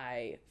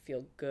 I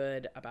feel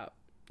good about,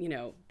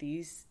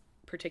 these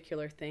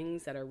particular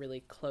things that are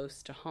really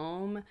close to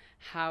home.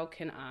 How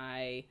can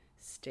I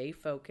stay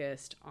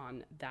focused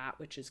on that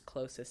which is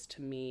closest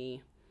to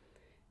me,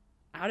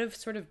 out of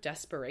sort of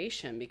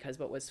desperation, because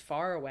what was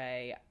far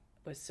away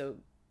was so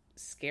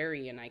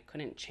scary and I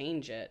couldn't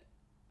change it.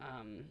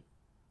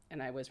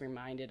 And I was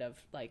reminded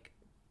of, like,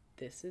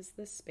 this is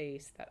the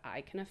space that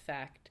I can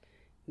affect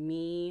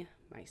me,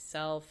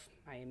 myself,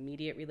 my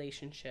immediate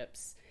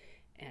relationships.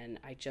 And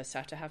I just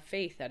have to have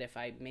faith that if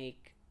I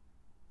make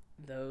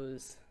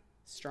those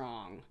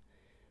strong,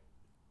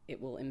 it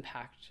will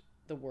impact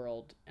the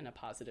world in a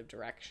positive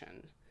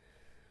direction.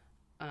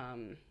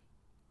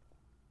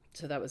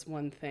 So that was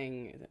one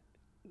thing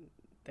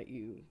that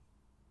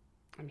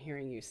I'm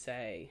hearing you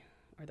say,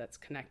 or that's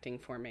connecting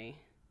for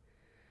me.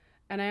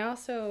 And I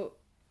also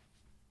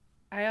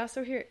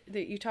hear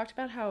that you talked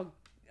about how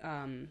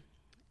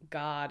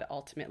God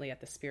ultimately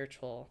at the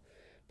spiritual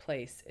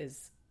place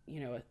is,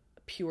 a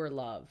pure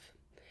love.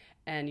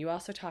 And you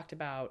also talked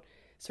about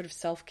sort of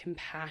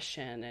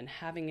self-compassion and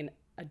having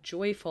a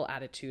joyful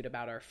attitude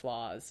about our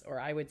flaws, or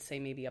I would say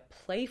maybe a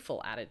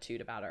playful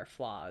attitude about our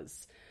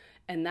flaws.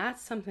 And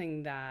that's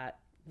something that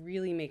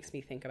really makes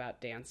me think about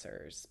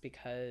dancers,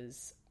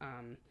 because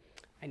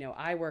I know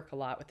I work a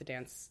lot with the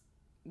dance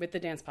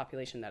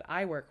population that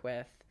I work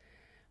with.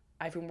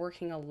 I've been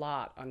working a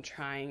lot on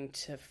trying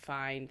to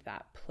find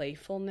that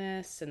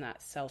playfulness and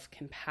that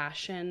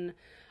self-compassion,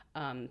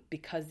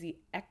 because the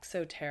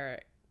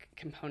exoteric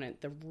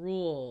component, the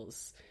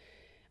rules,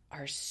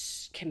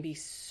 can be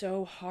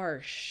so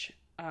harsh.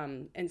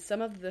 And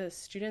some of the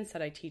students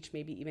that I teach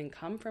maybe even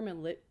come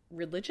from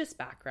religious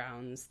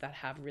backgrounds that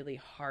have really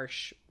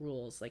harsh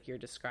rules, like you're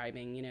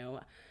describing,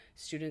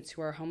 students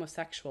who are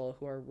homosexual,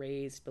 who are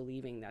raised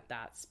believing that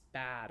that's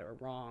bad or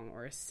wrong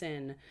or a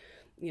sin,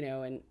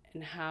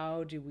 and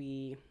how do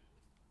we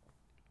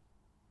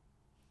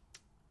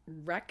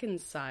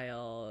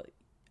reconcile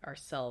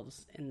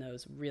ourselves in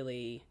those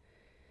really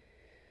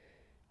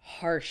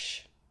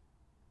harsh,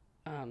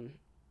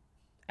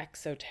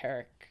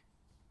 exoteric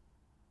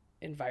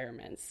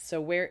environments?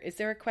 So is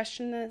there a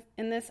question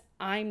in this?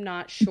 I'm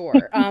not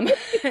sure.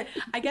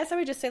 I guess I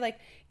would just say, like,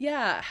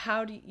 yeah,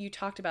 how do you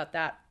talked about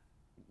that?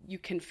 You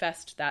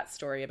confessed that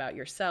story about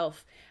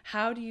yourself.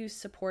 How do you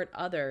support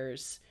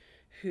others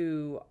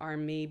who are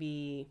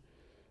maybe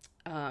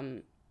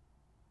having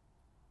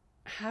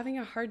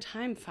a hard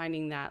time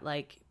finding that,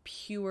 like,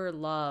 pure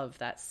love,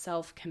 that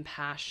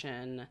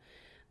self-compassion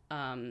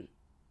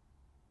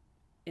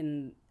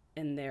in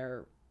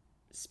their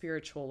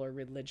spiritual or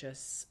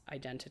religious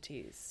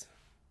identities?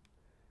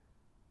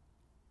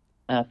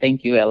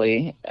 Thank you,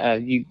 Ellie.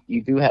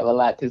 You do have a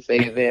lot to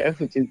say there,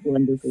 which is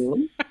wonderful.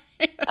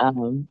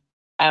 I'm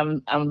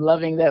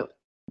loving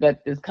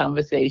that this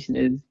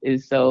conversation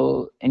is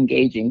so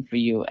engaging for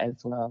you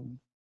as well.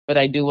 But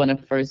I do want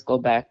to first go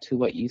back to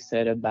what you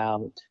said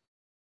about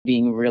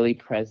being really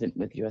present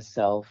with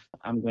yourself.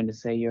 I'm going to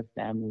say your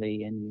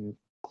family and your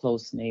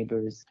close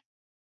neighbors,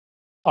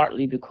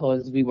 partly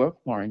because we were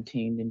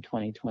quarantined in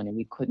 2020.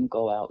 We couldn't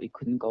go out. We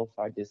couldn't go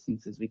far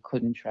distances. We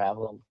couldn't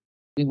travel.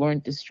 We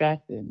weren't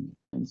distracted.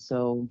 And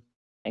so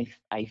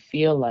I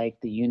feel like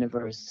the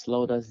universe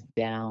slowed us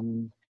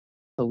down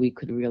so we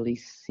could really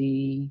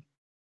see,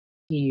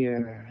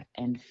 hear,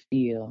 and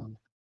feel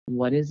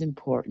what is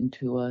important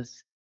to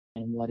us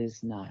and what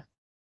is not.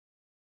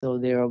 So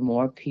there are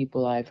more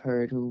people I've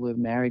heard who were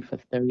married for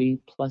 30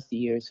 plus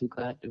years who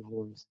got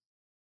divorced.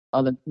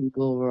 Other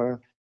people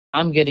were,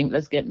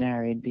 let's get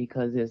married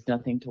because there's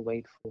nothing to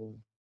wait for,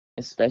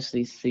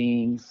 especially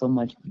seeing so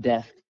much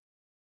death,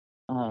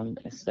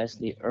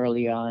 especially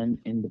early on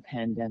in the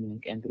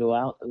pandemic and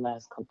throughout the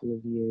last couple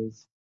of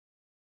years.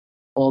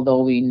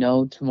 Although we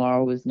know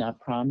tomorrow is not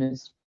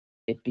promised,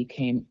 it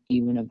became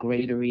even a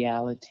greater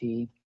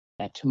reality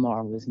that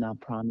tomorrow is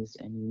not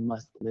promised and we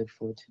must live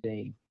for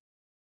today.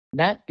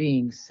 That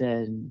being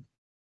said,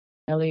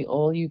 Ellie,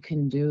 all you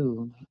can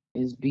do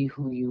is be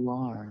who you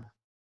are.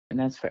 And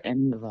that's for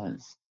any of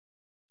us.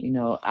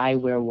 I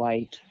wear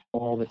white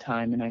all the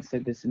time, and I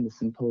said this in the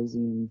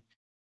symposium.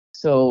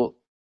 So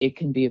it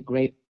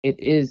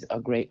is a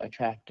great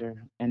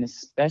attractor, and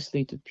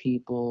especially to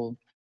people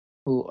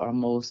who are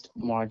most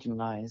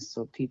marginalized.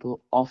 So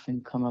people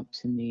often come up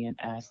to me and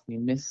ask me,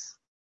 Miss,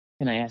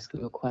 can I ask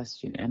you a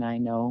question? And I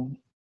know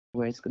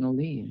where it's going to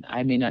lead.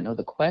 I may not know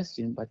the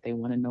question, but they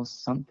want to know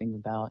something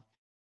about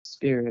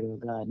spirit or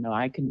God. No,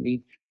 I can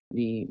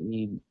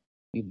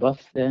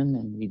rebuff them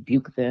and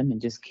rebuke them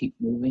and just keep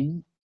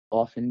moving.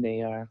 Often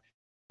they are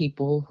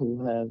people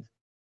who have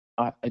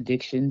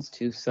addictions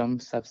to some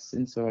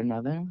substance or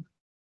another.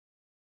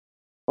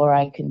 Or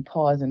I can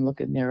pause and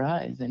look in their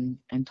eyes and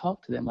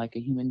talk to them like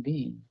a human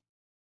being.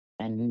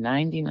 And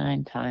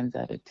 99 times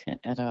out of 10,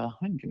 out of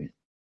 100,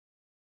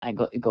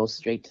 it goes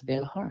straight to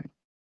their heart.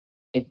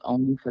 If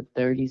only for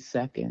 30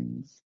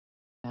 seconds,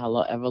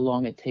 however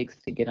long it takes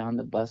to get on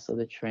the bus or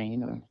the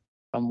train or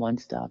from one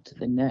stop to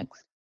the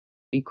next,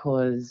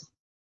 because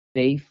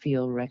they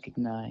feel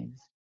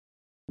recognized.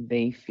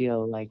 They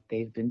feel like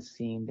they've been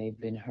seen, they've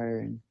been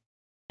heard.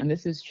 And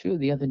this is true.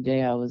 The other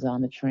day I was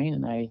on the train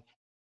and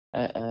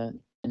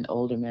an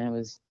older man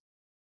was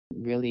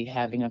really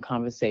having a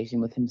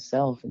conversation with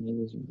himself, and he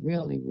was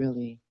really,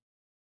 really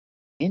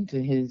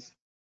into his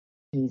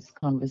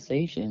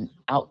conversation,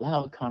 out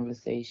loud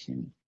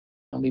conversation.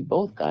 And we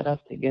both got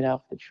up to get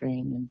off the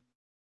train,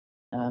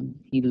 and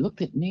he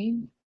looked at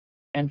me,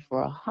 and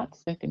for a hot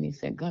second he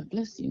said, "God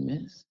bless you,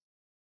 miss."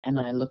 And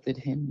I looked at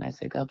him and I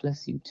said, "God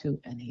bless you too."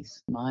 And he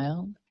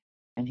smiled,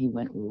 and he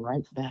went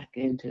right back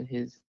into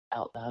his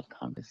out loud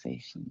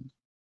conversation.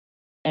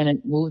 And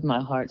it moved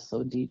my heart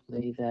so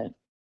deeply that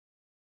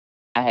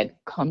I had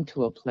come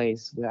to a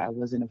place where I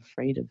wasn't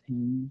afraid of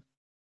him.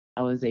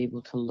 I was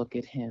able to look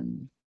at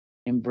him,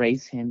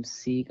 embrace him,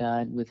 see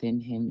God within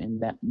him in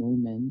that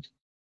moment.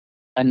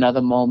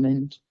 Another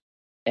moment,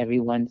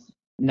 everyone's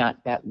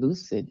not that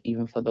lucid,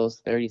 even for those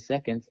 30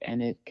 seconds,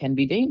 and it can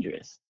be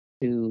dangerous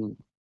to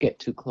get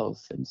too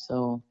close. And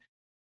so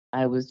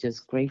I was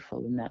just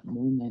grateful in that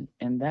moment.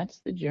 And that's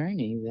the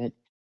journey, that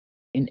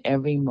in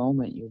every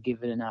moment you're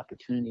given an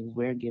opportunity,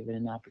 we're given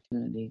an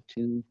opportunity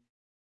to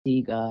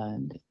see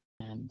God.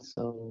 And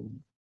so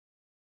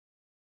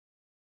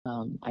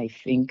I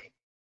think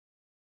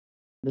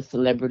the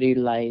celebrity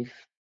life,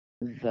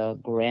 the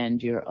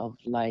grandeur of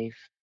life,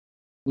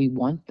 we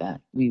want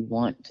that. We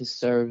want to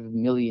serve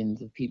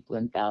millions of people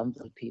and thousands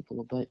of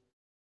people, but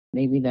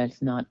maybe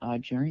that's not our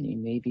journey.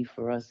 Maybe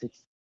for us,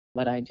 it's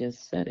what I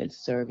just said, it's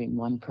serving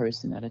one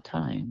person at a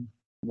time,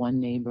 one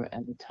neighbor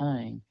at a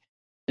time,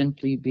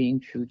 simply being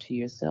true to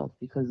yourself,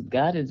 because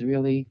God is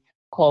really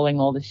calling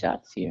all the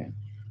shots here.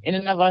 In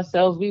and of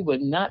ourselves, we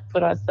would not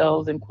put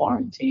ourselves in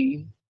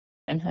quarantine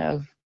and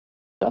have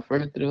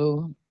suffered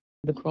through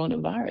the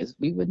coronavirus.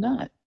 We would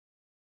not.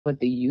 But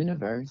the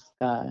universe,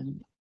 God,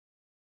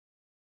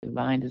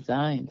 divine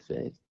design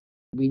said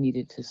we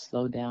needed to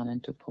slow down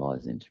and to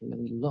pause and to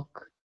really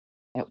look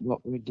at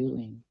what we're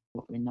doing,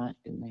 what we're not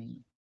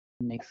doing,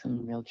 and make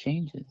some real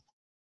changes.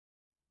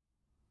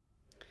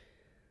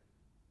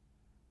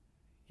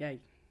 Yeah,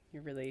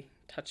 you're really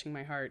touching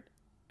my heart,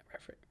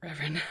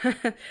 Reverend.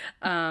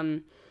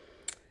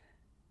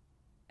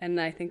 And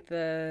I think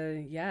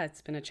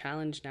it's been a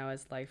challenge now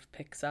as life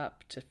picks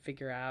up to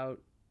figure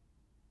out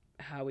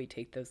how we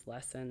take those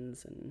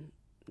lessons and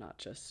not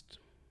just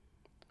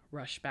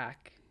rush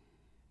back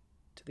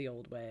to the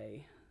old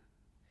way.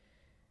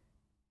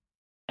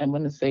 I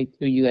want to say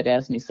too, you had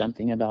asked me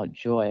something about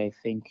joy, I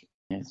think,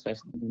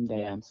 especially in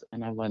dance,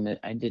 and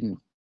I didn't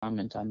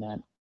comment on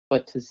that,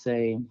 but to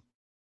say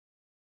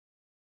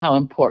how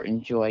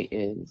important joy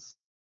is,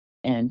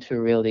 and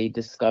to really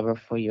discover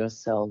for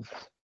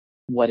yourself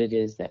what it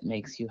is that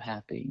makes you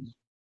happy,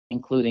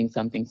 including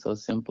something so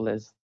simple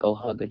as go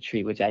hug a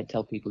tree, which I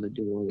tell people to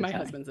do all the time. My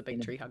husband's a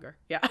big tree hugger.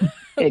 Yeah.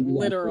 Exactly.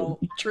 Literal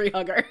tree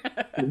hugger.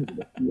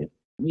 Yeah,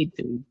 me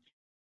too.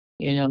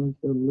 The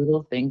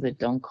little things that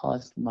don't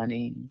cost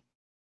money,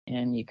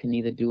 and you can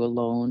either do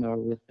alone or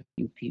with a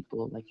few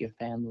people like your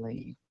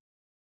family,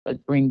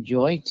 but bring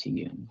joy to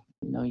you.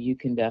 You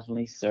can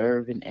definitely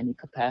serve in any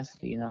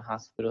capacity, in a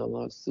hospital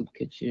or soup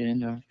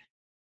kitchen or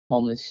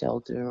homeless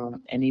shelter or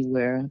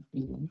anywhere.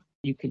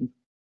 You can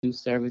do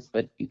service,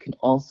 but you can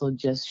also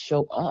just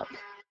show up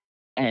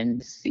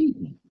and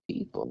see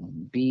people,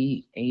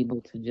 be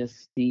able to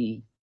just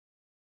see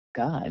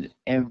God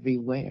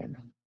everywhere.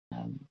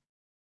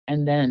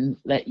 And then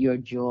let your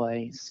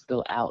joy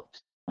spill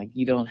out. Like,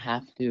 you don't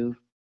have to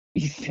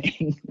be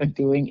saying or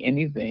doing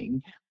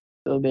anything.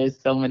 So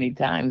there's so many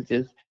times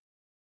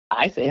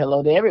I say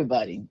hello to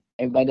everybody.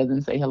 Everybody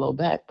doesn't say hello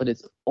back, but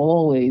it's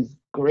always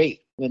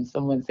great when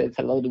someone says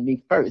hello to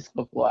me first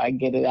before I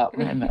get it out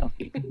my mouth,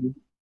 because,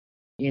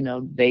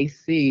 they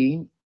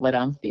see what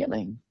I'm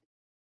feeling.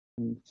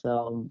 And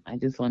so I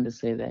just wanted to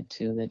say that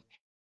too, that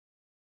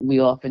we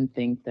often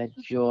think that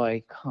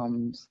joy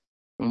comes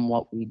from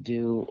what we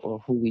do or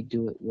who we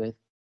do it with.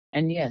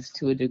 And yes,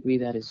 to a degree,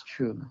 that is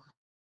true.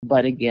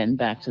 But again,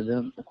 back to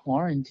the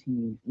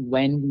quarantine,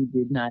 when we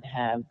did not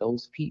have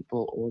those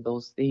people or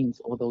those things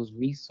or those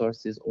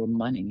resources or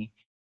money,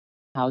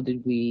 how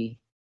did we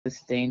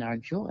sustain our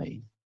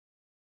joy?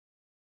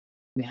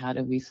 How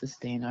did we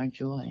sustain our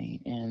joy?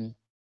 And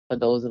for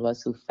those of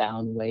us who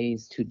found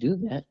ways to do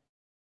that,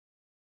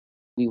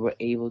 we were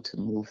able to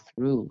move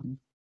through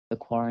the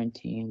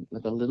quarantine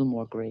with a little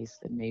more grace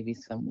than maybe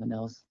someone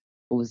else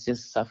who was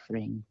just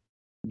suffering,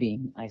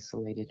 being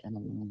isolated and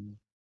alone.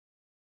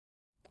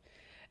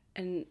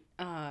 And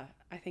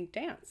I think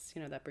dance,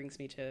 that brings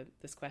me to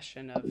this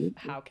question of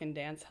how can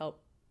dance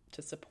help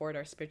to support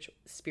our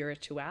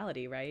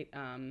spirituality, right?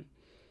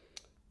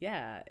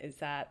 Is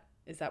that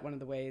one of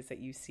the ways that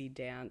you see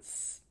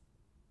dance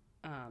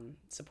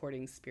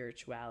supporting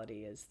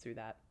spirituality is through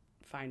that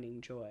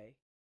finding joy?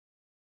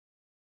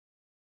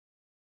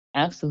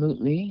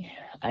 Absolutely.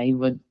 I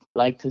would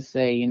like to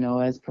say,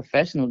 as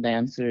professional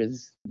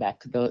dancers,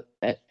 back to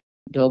that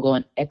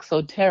doggone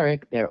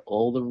exoteric, there are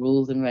all the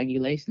rules and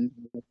regulations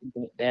what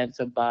the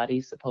dancer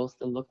body's supposed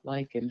to look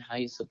like and how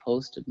you're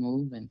supposed to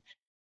move and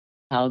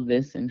how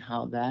this and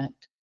how that.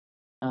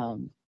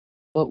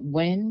 But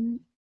when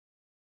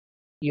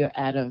you're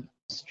at a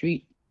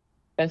street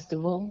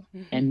festival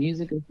and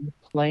music is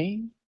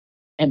playing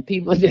and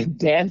people are just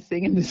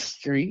dancing in the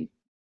street,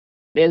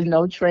 there's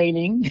no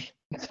training.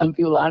 Some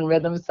people are on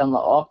rhythm, some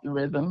are off the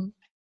rhythm,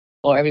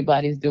 or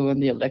everybody's doing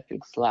the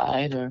electric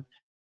slide or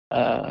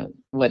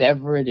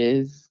whatever it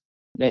is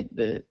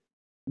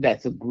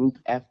that's a group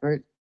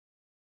effort.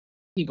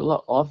 People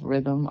are off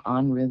rhythm,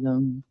 on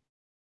rhythm,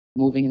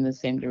 moving in the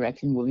same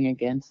direction, moving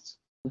against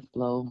the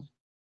flow,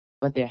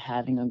 but they're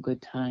having a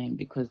good time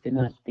because they're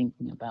not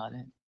thinking about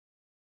it.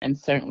 And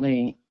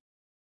certainly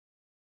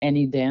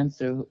any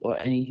dancer or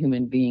any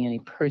human being, any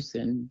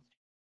person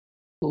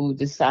who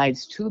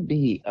decides to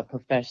be a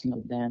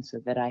professional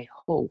dancer, that I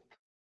hope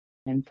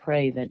and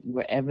pray that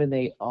wherever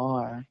they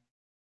are,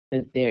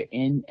 that they're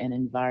in an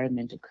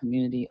environment, a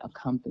community, a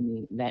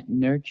company that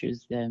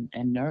nurtures them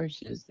and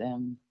nourishes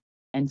them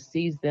and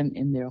sees them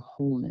in their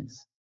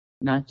wholeness,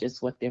 not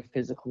just what their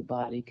physical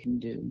body can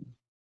do,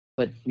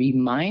 but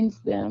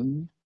reminds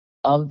them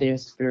of their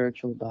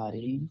spiritual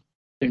body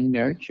to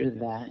nurture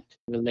that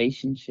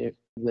relationship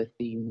with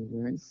the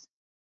universe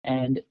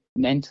and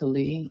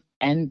mentally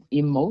and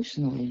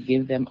emotionally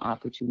give them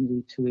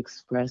opportunity to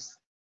express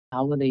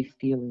how are they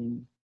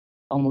feeling.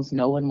 Almost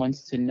no one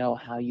wants to know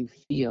how you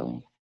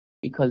feel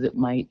because it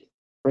might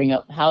bring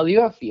up how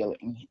you're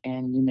feeling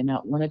and you may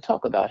not want to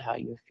talk about how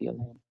you're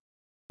feeling.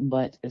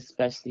 But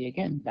especially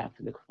again, back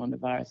to the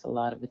coronavirus, a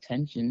lot of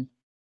attention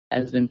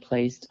has been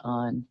placed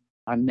on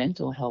our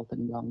mental health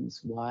and wellness.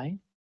 Why?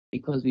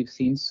 Because we've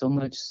seen so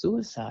much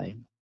suicide,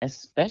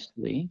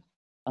 especially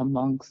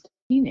amongst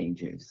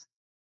teenagers.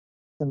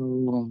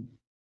 So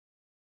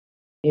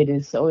it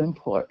is so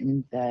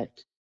important that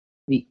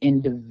the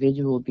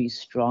individual be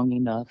strong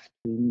enough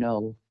to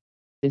know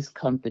this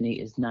company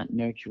is not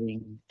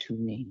nurturing to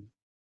me.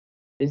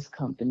 This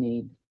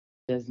company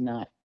does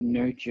not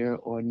nurture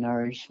or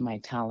nourish my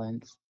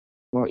talents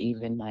or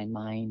even my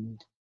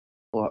mind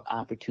or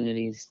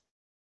opportunities,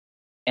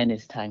 and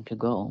it's time to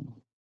go.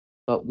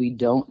 But we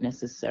don't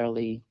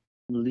necessarily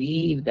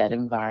leave that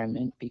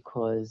environment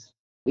because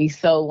we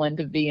so want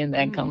to be in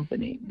that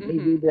company.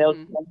 Maybe they'll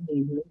tell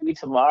me maybe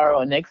tomorrow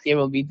or next year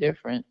will be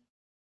different.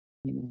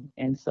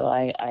 And so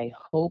I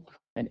hope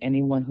that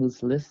anyone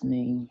who's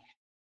listening,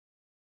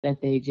 that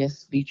they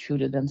just be true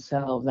to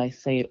themselves. I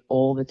say it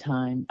all the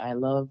time. I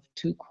love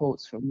two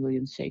quotes from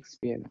William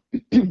Shakespeare.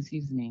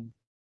 Excuse me.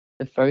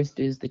 The first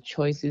is, the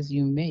choices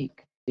you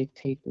make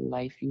dictate the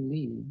life you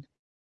lead.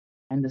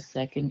 And the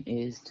second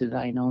is, to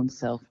thine own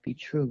self be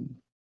true.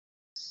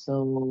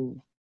 So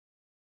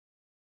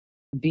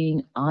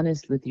being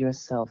honest with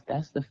yourself,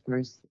 that's the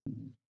first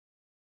thing.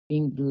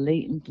 Being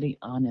blatantly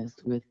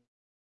honest with,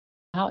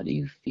 how do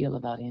you feel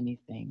about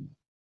anything?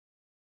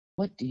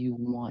 What do you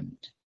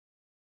want?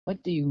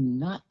 What do you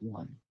not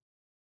want?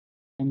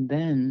 And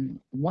then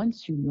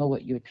once you know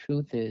what your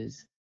truth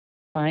is,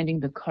 finding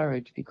the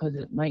courage, because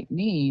it might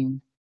mean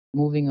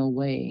moving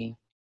away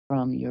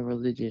from your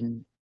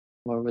religion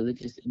or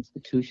religious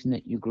institution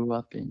that you grew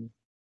up in,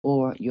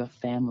 or your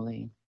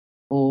family,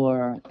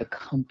 or the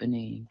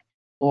company,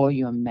 or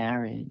your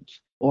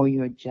marriage, or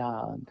your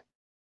job.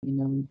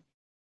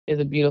 There's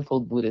a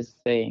beautiful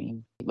Buddhist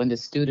saying, when the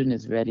student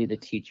is ready, the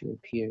teacher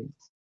appears.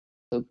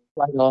 So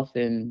quite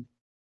often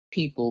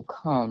people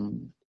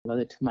come,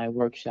 whether to my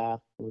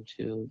workshop or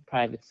to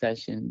private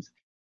sessions,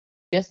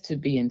 just to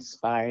be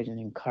inspired and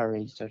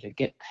encouraged, or to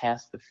get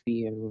past the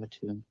fear, or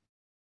to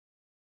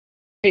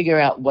figure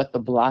out what the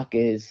block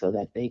is so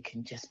that they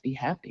can just be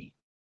happy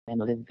and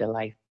live the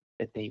life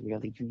that they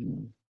really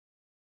dream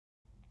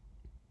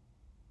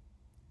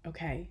of.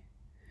 Okay.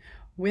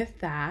 With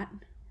that,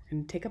 we're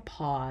going to take a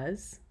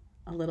pause,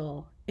 a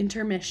little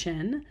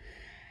intermission,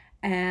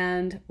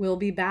 and we'll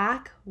be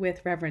back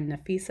with Reverend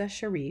Nafisa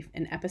Sharif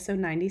in episode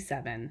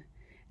 97,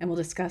 and we'll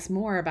discuss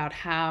more about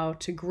how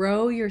to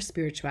grow your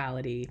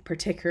spirituality,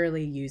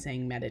 particularly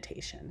using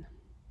meditation.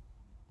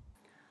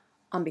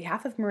 On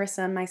behalf of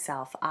Marissa and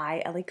myself,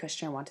 I, Ellie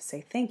Kushner, want to say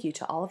thank you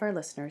to all of our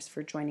listeners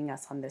for joining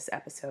us on this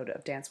episode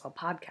of Dancewell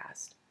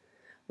Podcast.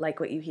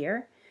 Like what you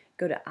hear?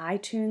 Go to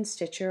iTunes,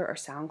 Stitcher, or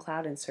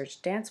SoundCloud and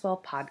search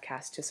Dancewell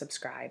Podcast to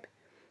subscribe.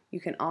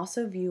 You can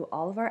also view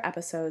all of our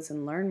episodes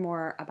and learn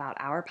more about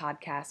our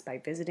podcast by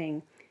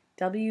visiting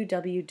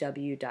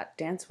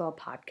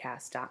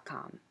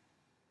www.dancewellpodcast.com.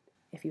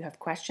 If you have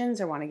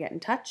questions or want to get in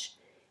touch,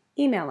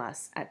 email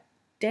us at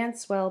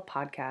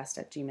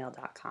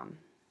dancewellpodcast@gmail.com.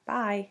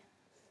 Bye!